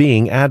likely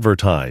being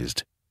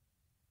advertised?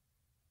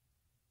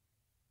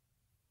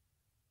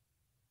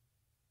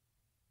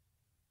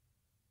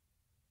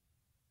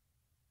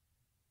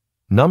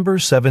 Number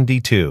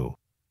 72.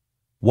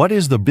 What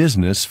is the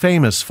business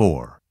famous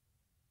for?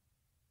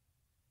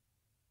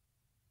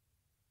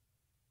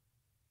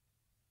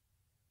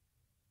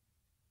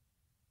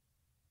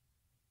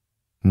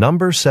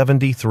 Number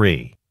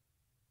 73.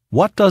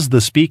 What does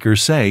the speaker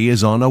say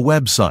is on a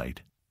website?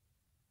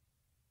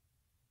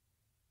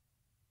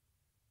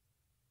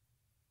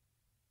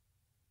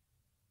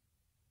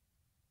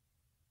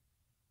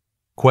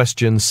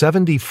 Questions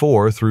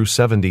 74 through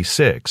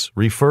 76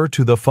 refer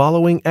to the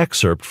following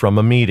excerpt from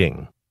a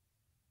meeting.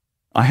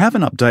 I have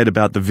an update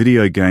about the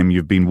video game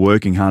you've been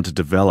working hard to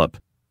develop.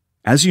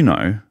 As you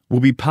know,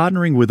 we'll be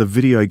partnering with a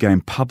video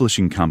game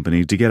publishing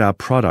company to get our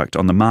product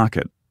on the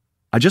market.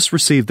 I just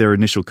received their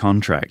initial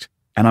contract,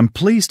 and I'm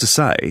pleased to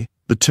say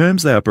the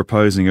terms they are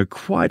proposing are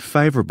quite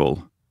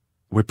favourable.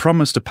 We're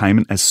promised a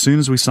payment as soon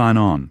as we sign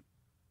on.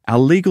 Our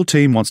legal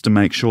team wants to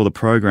make sure the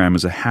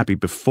programmers are happy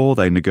before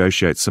they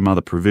negotiate some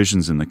other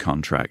provisions in the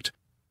contract.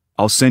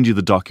 I'll send you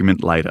the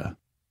document later.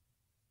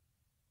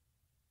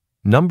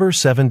 Number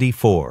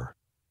 74.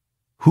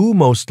 Who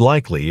most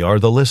likely are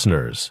the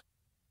listeners?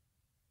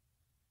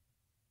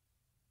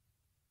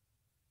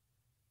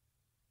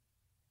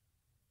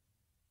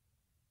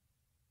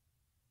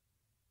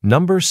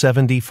 Number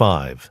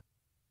 75.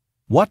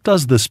 What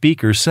does the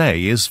speaker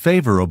say is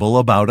favorable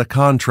about a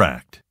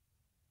contract?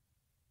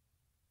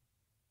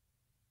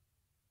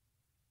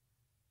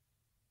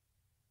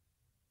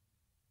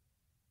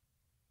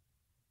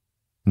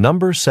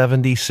 Number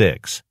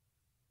 76.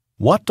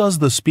 What does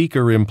the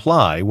speaker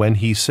imply when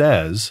he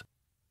says,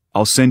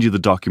 I'll send you the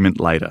document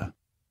later?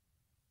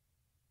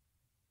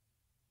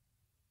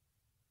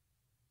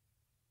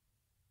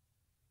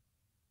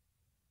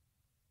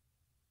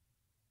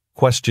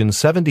 Questions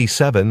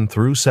 77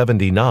 through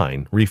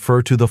 79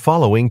 refer to the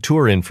following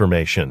tour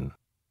information.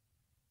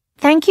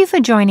 Thank you for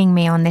joining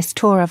me on this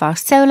tour of our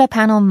solar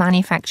panel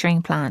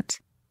manufacturing plant.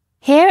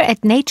 Here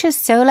at Nature's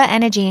Solar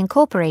Energy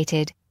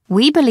Incorporated,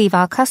 We believe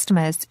our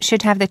customers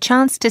should have the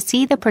chance to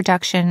see the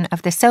production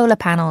of the solar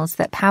panels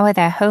that power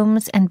their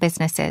homes and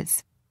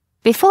businesses.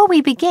 Before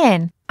we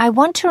begin, I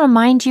want to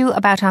remind you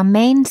about our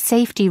main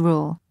safety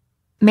rule.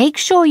 Make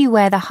sure you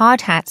wear the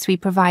hard hats we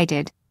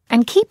provided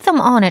and keep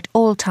them on at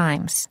all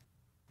times.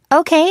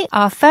 Okay,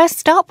 our first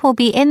stop will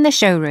be in the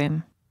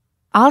showroom.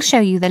 I'll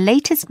show you the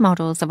latest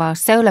models of our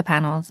solar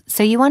panels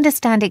so you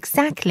understand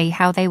exactly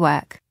how they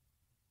work.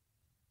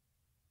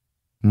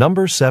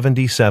 Number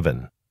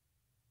 77.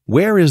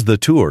 Where is the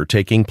tour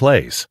taking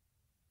place?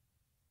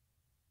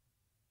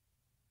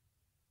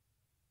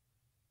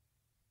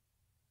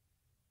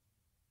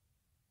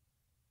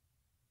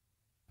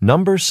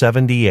 Number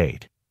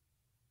 78.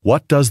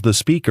 What does the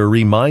speaker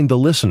remind the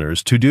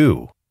listeners to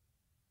do?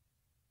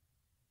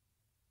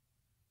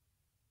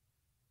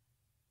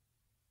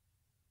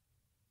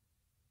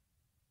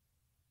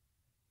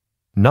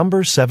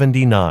 Number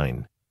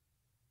 79.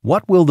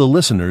 What will the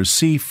listeners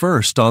see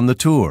first on the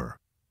tour?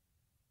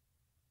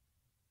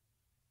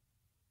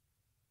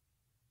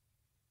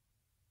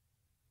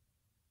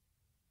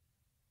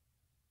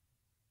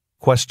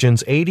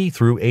 Questions 80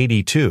 through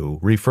 82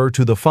 refer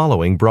to the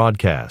following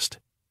broadcast.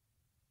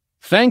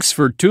 Thanks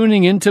for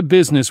tuning into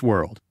Business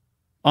World.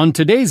 On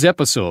today's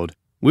episode,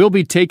 we'll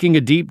be taking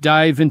a deep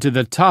dive into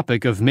the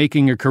topic of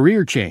making a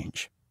career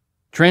change.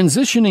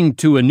 Transitioning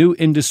to a new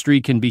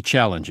industry can be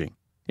challenging.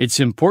 It's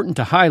important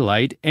to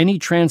highlight any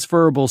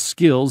transferable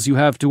skills you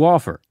have to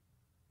offer.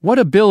 What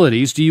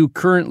abilities do you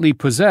currently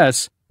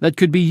possess that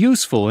could be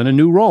useful in a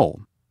new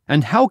role?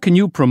 And how can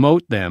you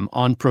promote them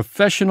on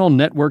professional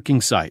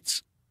networking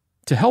sites?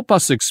 To help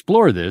us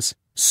explore this,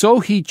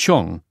 So-hee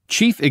Chung,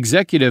 Chief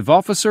Executive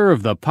Officer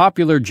of the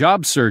popular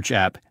job search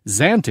app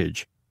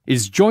Zantage,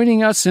 is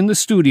joining us in the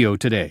studio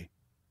today.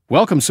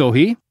 Welcome,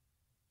 So-hee.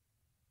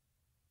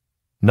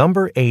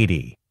 Number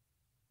 80.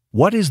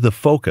 What is the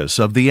focus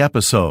of the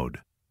episode?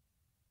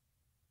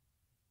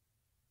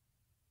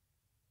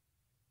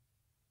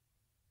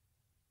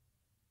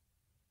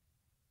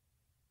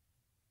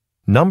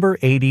 Number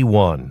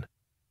 81.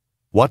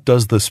 What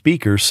does the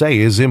speaker say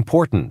is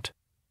important?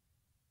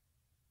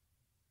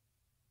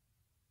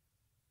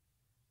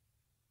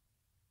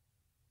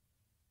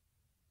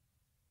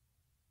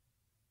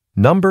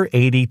 Number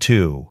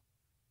 82.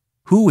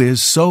 Who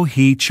is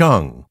So-hee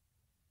Chung?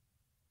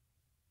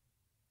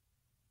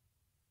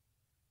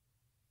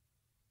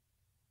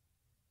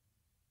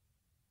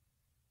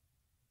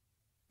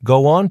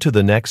 Go on to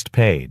the next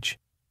page.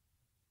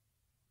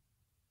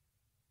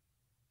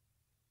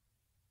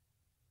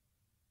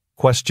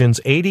 Questions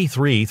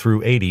 83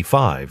 through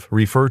 85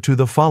 refer to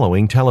the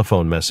following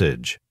telephone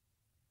message.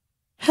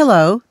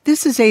 Hello,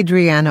 this is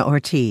Adriana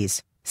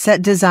Ortiz,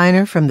 set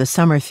designer from the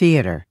Summer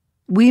Theater.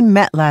 We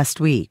met last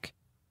week.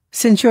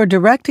 Since you're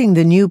directing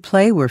the new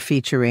play we're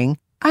featuring,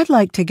 I'd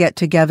like to get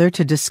together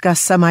to discuss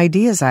some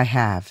ideas I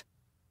have.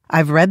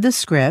 I've read the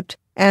script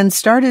and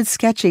started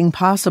sketching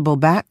possible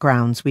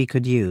backgrounds we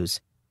could use.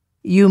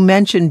 You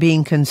mentioned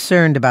being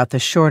concerned about the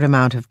short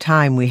amount of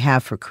time we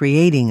have for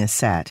creating a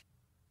set.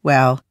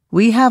 Well,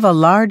 we have a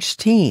large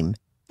team,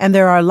 and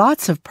there are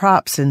lots of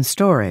props in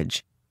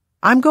storage.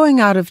 I'm going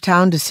out of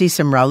town to see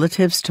some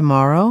relatives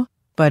tomorrow,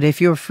 but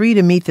if you're free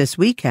to meet this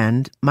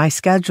weekend, my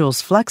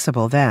schedule's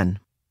flexible then.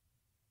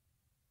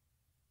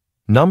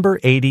 Number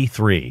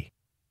 83.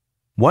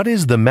 What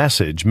is the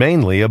message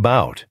mainly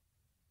about?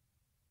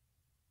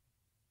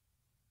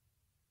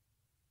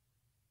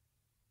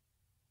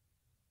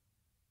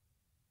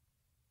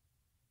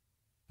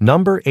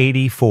 Number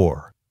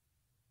 84.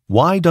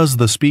 Why does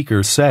the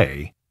speaker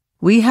say,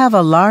 We have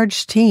a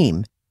large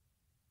team.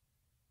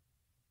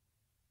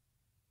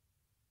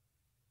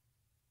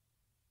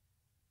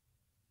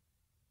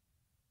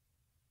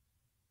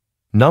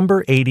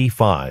 Number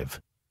 85.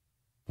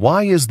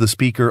 Why is the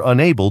speaker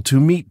unable to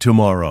meet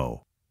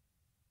tomorrow?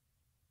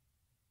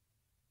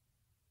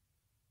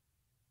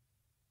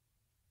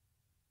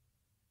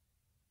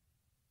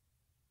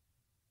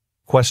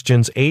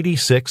 Questions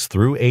 86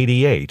 through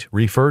 88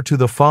 refer to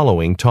the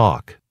following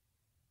talk.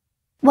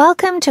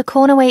 Welcome to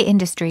Cornerway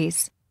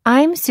Industries.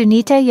 I'm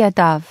Sunita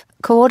Yadav,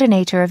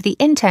 coordinator of the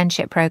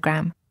internship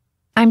program.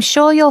 I'm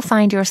sure you'll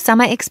find your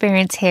summer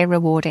experience here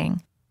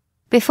rewarding.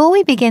 Before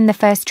we begin the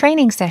first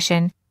training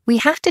session, we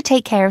have to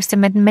take care of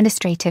some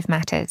administrative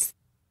matters.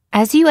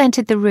 As you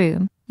entered the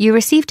room, you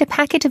received a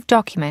packet of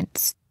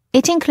documents.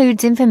 It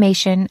includes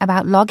information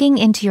about logging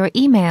into your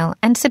email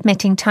and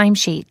submitting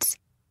timesheets.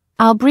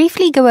 I'll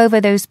briefly go over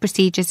those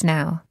procedures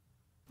now.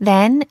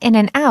 Then, in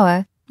an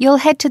hour, you'll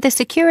head to the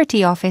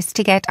security office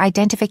to get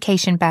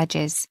identification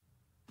badges.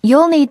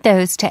 You'll need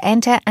those to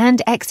enter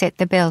and exit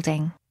the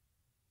building.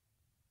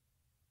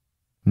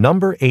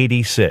 Number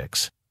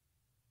 86.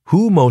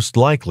 Who most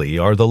likely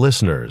are the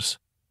listeners?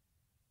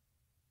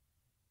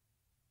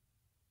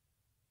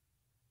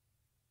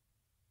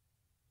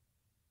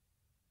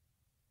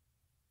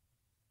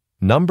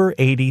 Number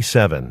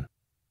 87.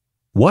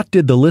 What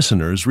did the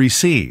listeners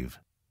receive?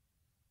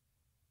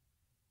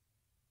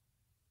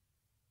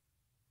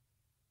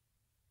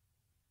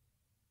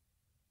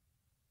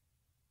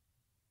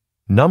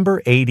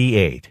 Number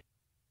 88.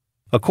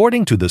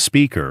 According to the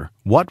speaker,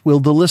 what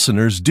will the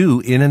listeners do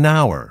in an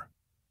hour?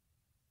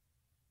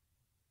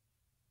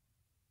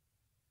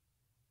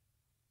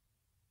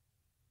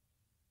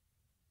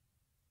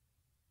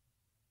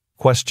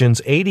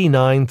 Questions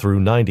 89 through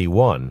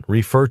 91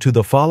 refer to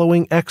the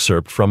following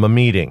excerpt from a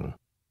meeting.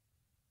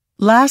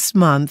 Last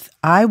month,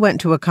 I went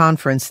to a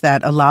conference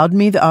that allowed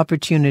me the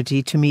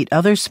opportunity to meet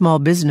other small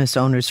business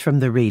owners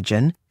from the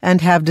region and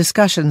have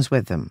discussions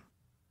with them.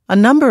 A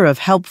number of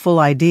helpful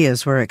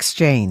ideas were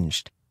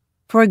exchanged.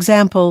 For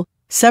example,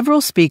 several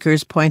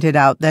speakers pointed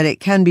out that it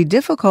can be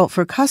difficult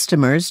for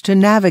customers to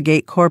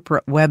navigate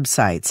corporate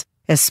websites,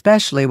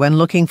 especially when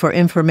looking for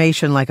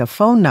information like a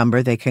phone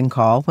number they can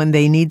call when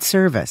they need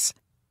service.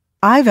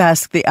 I've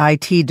asked the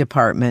IT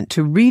department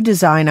to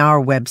redesign our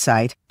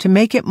website to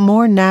make it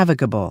more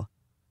navigable.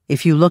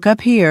 If you look up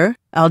here,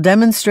 I'll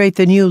demonstrate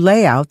the new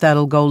layout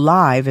that'll go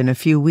live in a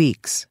few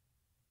weeks.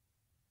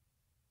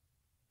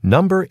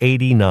 Number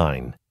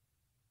 89.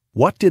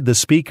 What did the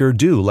speaker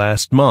do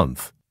last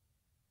month?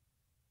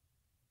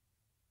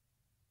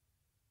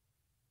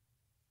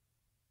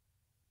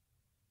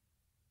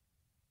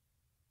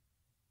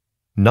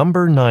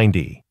 Number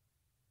 90.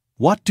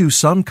 What do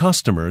some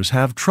customers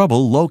have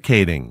trouble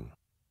locating?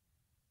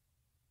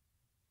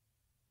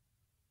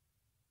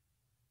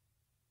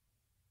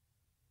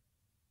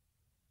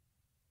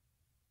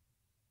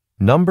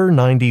 Number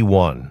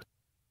 91.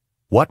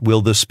 What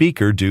will the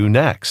speaker do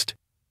next?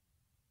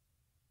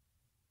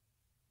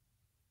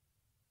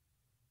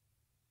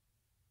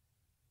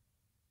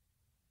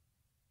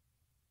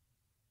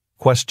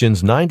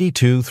 Questions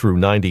 92 through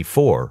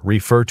 94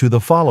 refer to the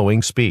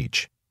following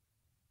speech.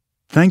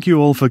 Thank you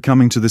all for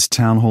coming to this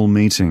town hall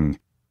meeting.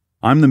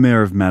 I'm the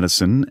Mayor of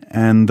Madison,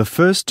 and the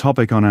first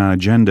topic on our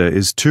agenda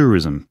is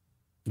tourism.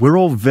 We're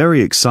all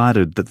very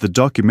excited that the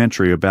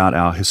documentary about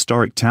our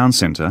historic town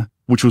centre,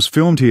 which was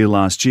filmed here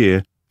last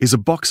year, is a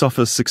box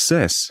office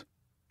success.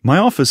 My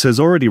office has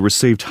already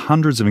received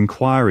hundreds of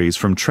inquiries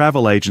from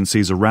travel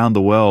agencies around the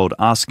world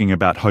asking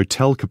about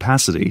hotel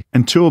capacity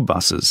and tour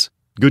buses.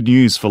 Good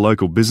news for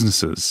local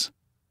businesses.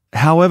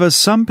 However,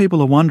 some people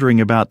are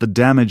wondering about the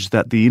damage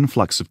that the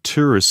influx of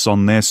tourists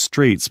on their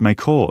streets may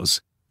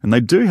cause, and they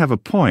do have a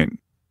point.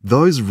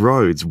 Those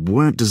roads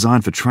weren't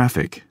designed for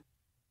traffic.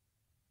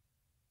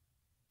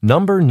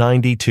 Number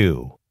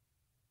 92.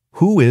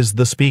 Who is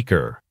the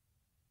speaker?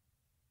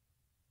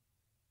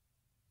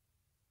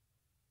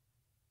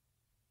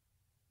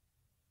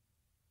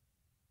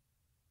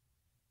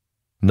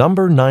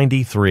 Number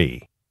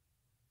 93.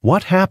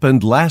 What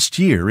happened last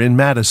year in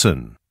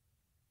Madison?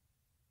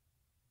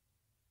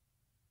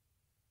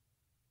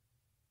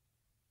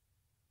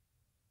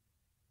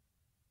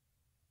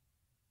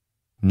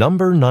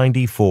 Number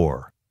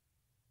 94.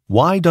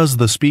 Why does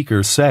the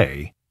speaker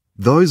say,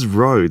 Those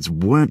roads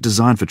weren't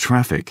designed for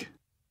traffic?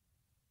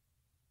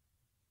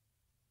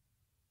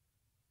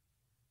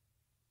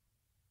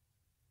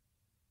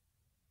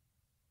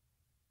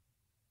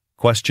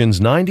 Questions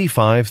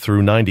 95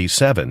 through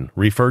 97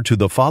 refer to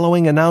the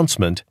following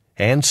announcement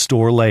and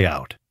store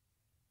layout.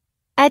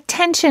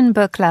 Attention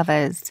book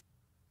lovers!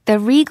 The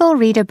Regal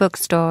Reader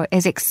Bookstore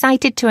is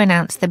excited to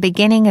announce the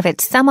beginning of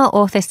its summer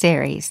author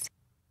series.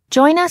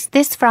 Join us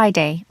this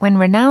Friday when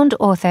renowned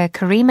author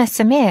Karima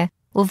Samir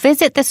will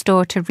visit the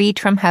store to read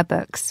from her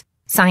books,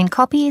 sign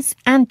copies,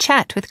 and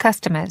chat with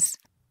customers.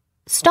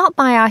 Stop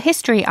by our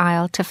history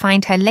aisle to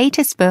find her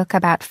latest book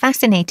about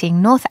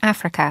fascinating North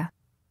Africa.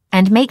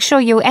 And make sure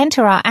you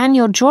enter our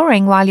annual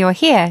drawing while you're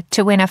here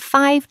to win a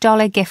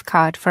 $5 gift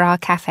card for our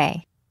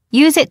cafe.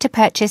 Use it to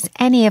purchase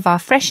any of our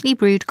freshly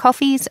brewed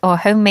coffees or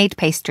homemade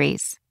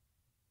pastries.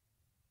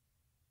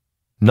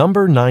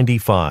 Number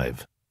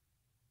 95.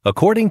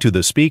 According to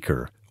the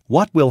speaker,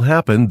 what will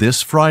happen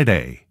this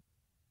Friday?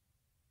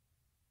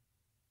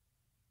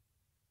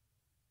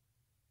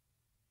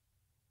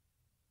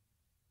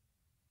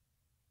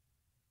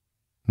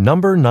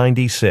 Number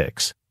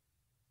 96.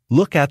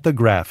 Look at the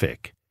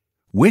graphic.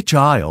 Which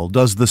aisle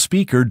does the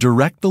speaker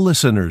direct the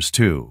listeners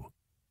to?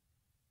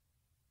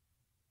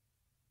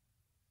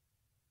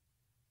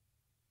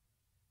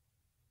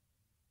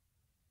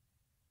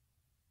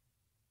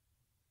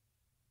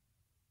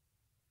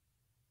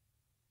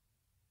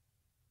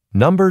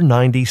 Number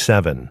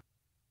 97.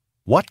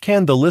 What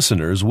can the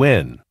listeners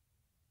win?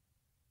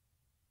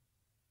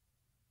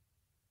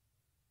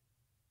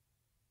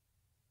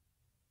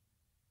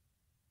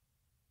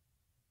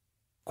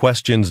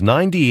 Questions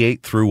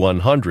 98 through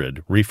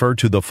 100 refer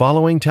to the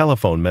following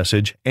telephone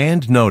message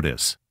and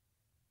notice.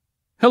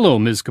 Hello,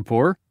 Ms.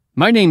 Kapoor.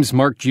 My name's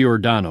Mark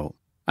Giordano.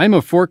 I'm a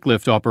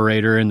forklift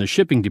operator in the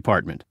shipping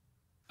department.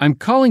 I'm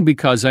calling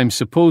because I'm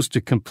supposed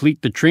to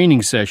complete the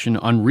training session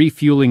on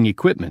refueling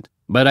equipment,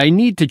 but I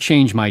need to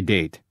change my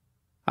date.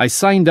 I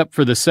signed up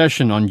for the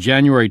session on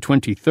January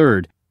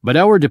 23rd, but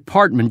our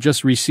department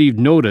just received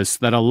notice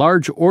that a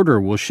large order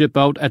will ship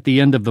out at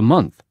the end of the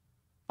month.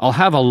 I'll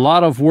have a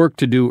lot of work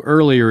to do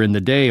earlier in the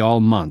day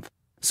all month,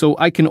 so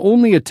I can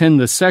only attend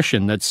the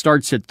session that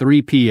starts at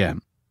 3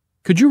 p.m.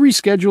 Could you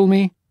reschedule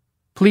me?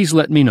 Please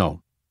let me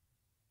know.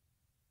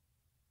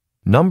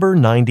 Number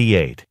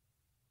 98.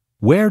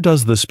 Where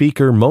does the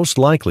speaker most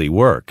likely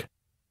work?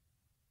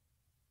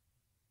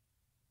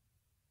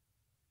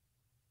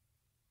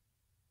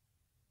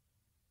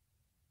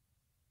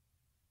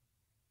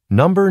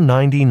 Number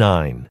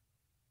 99.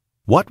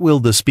 What will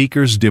the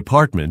speaker's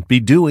department be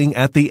doing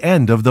at the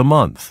end of the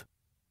month?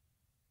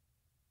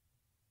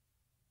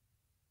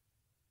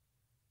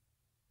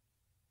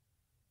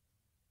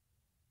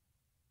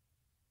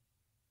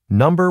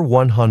 Number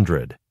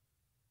 100.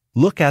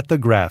 Look at the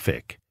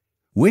graphic.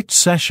 Which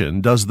session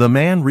does the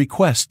man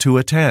request to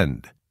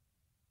attend?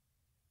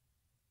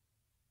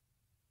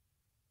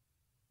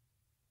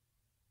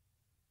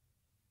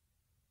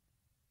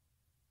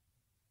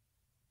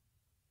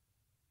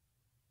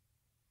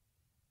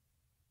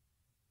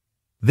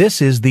 This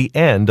is the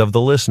end of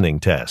the listening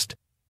test.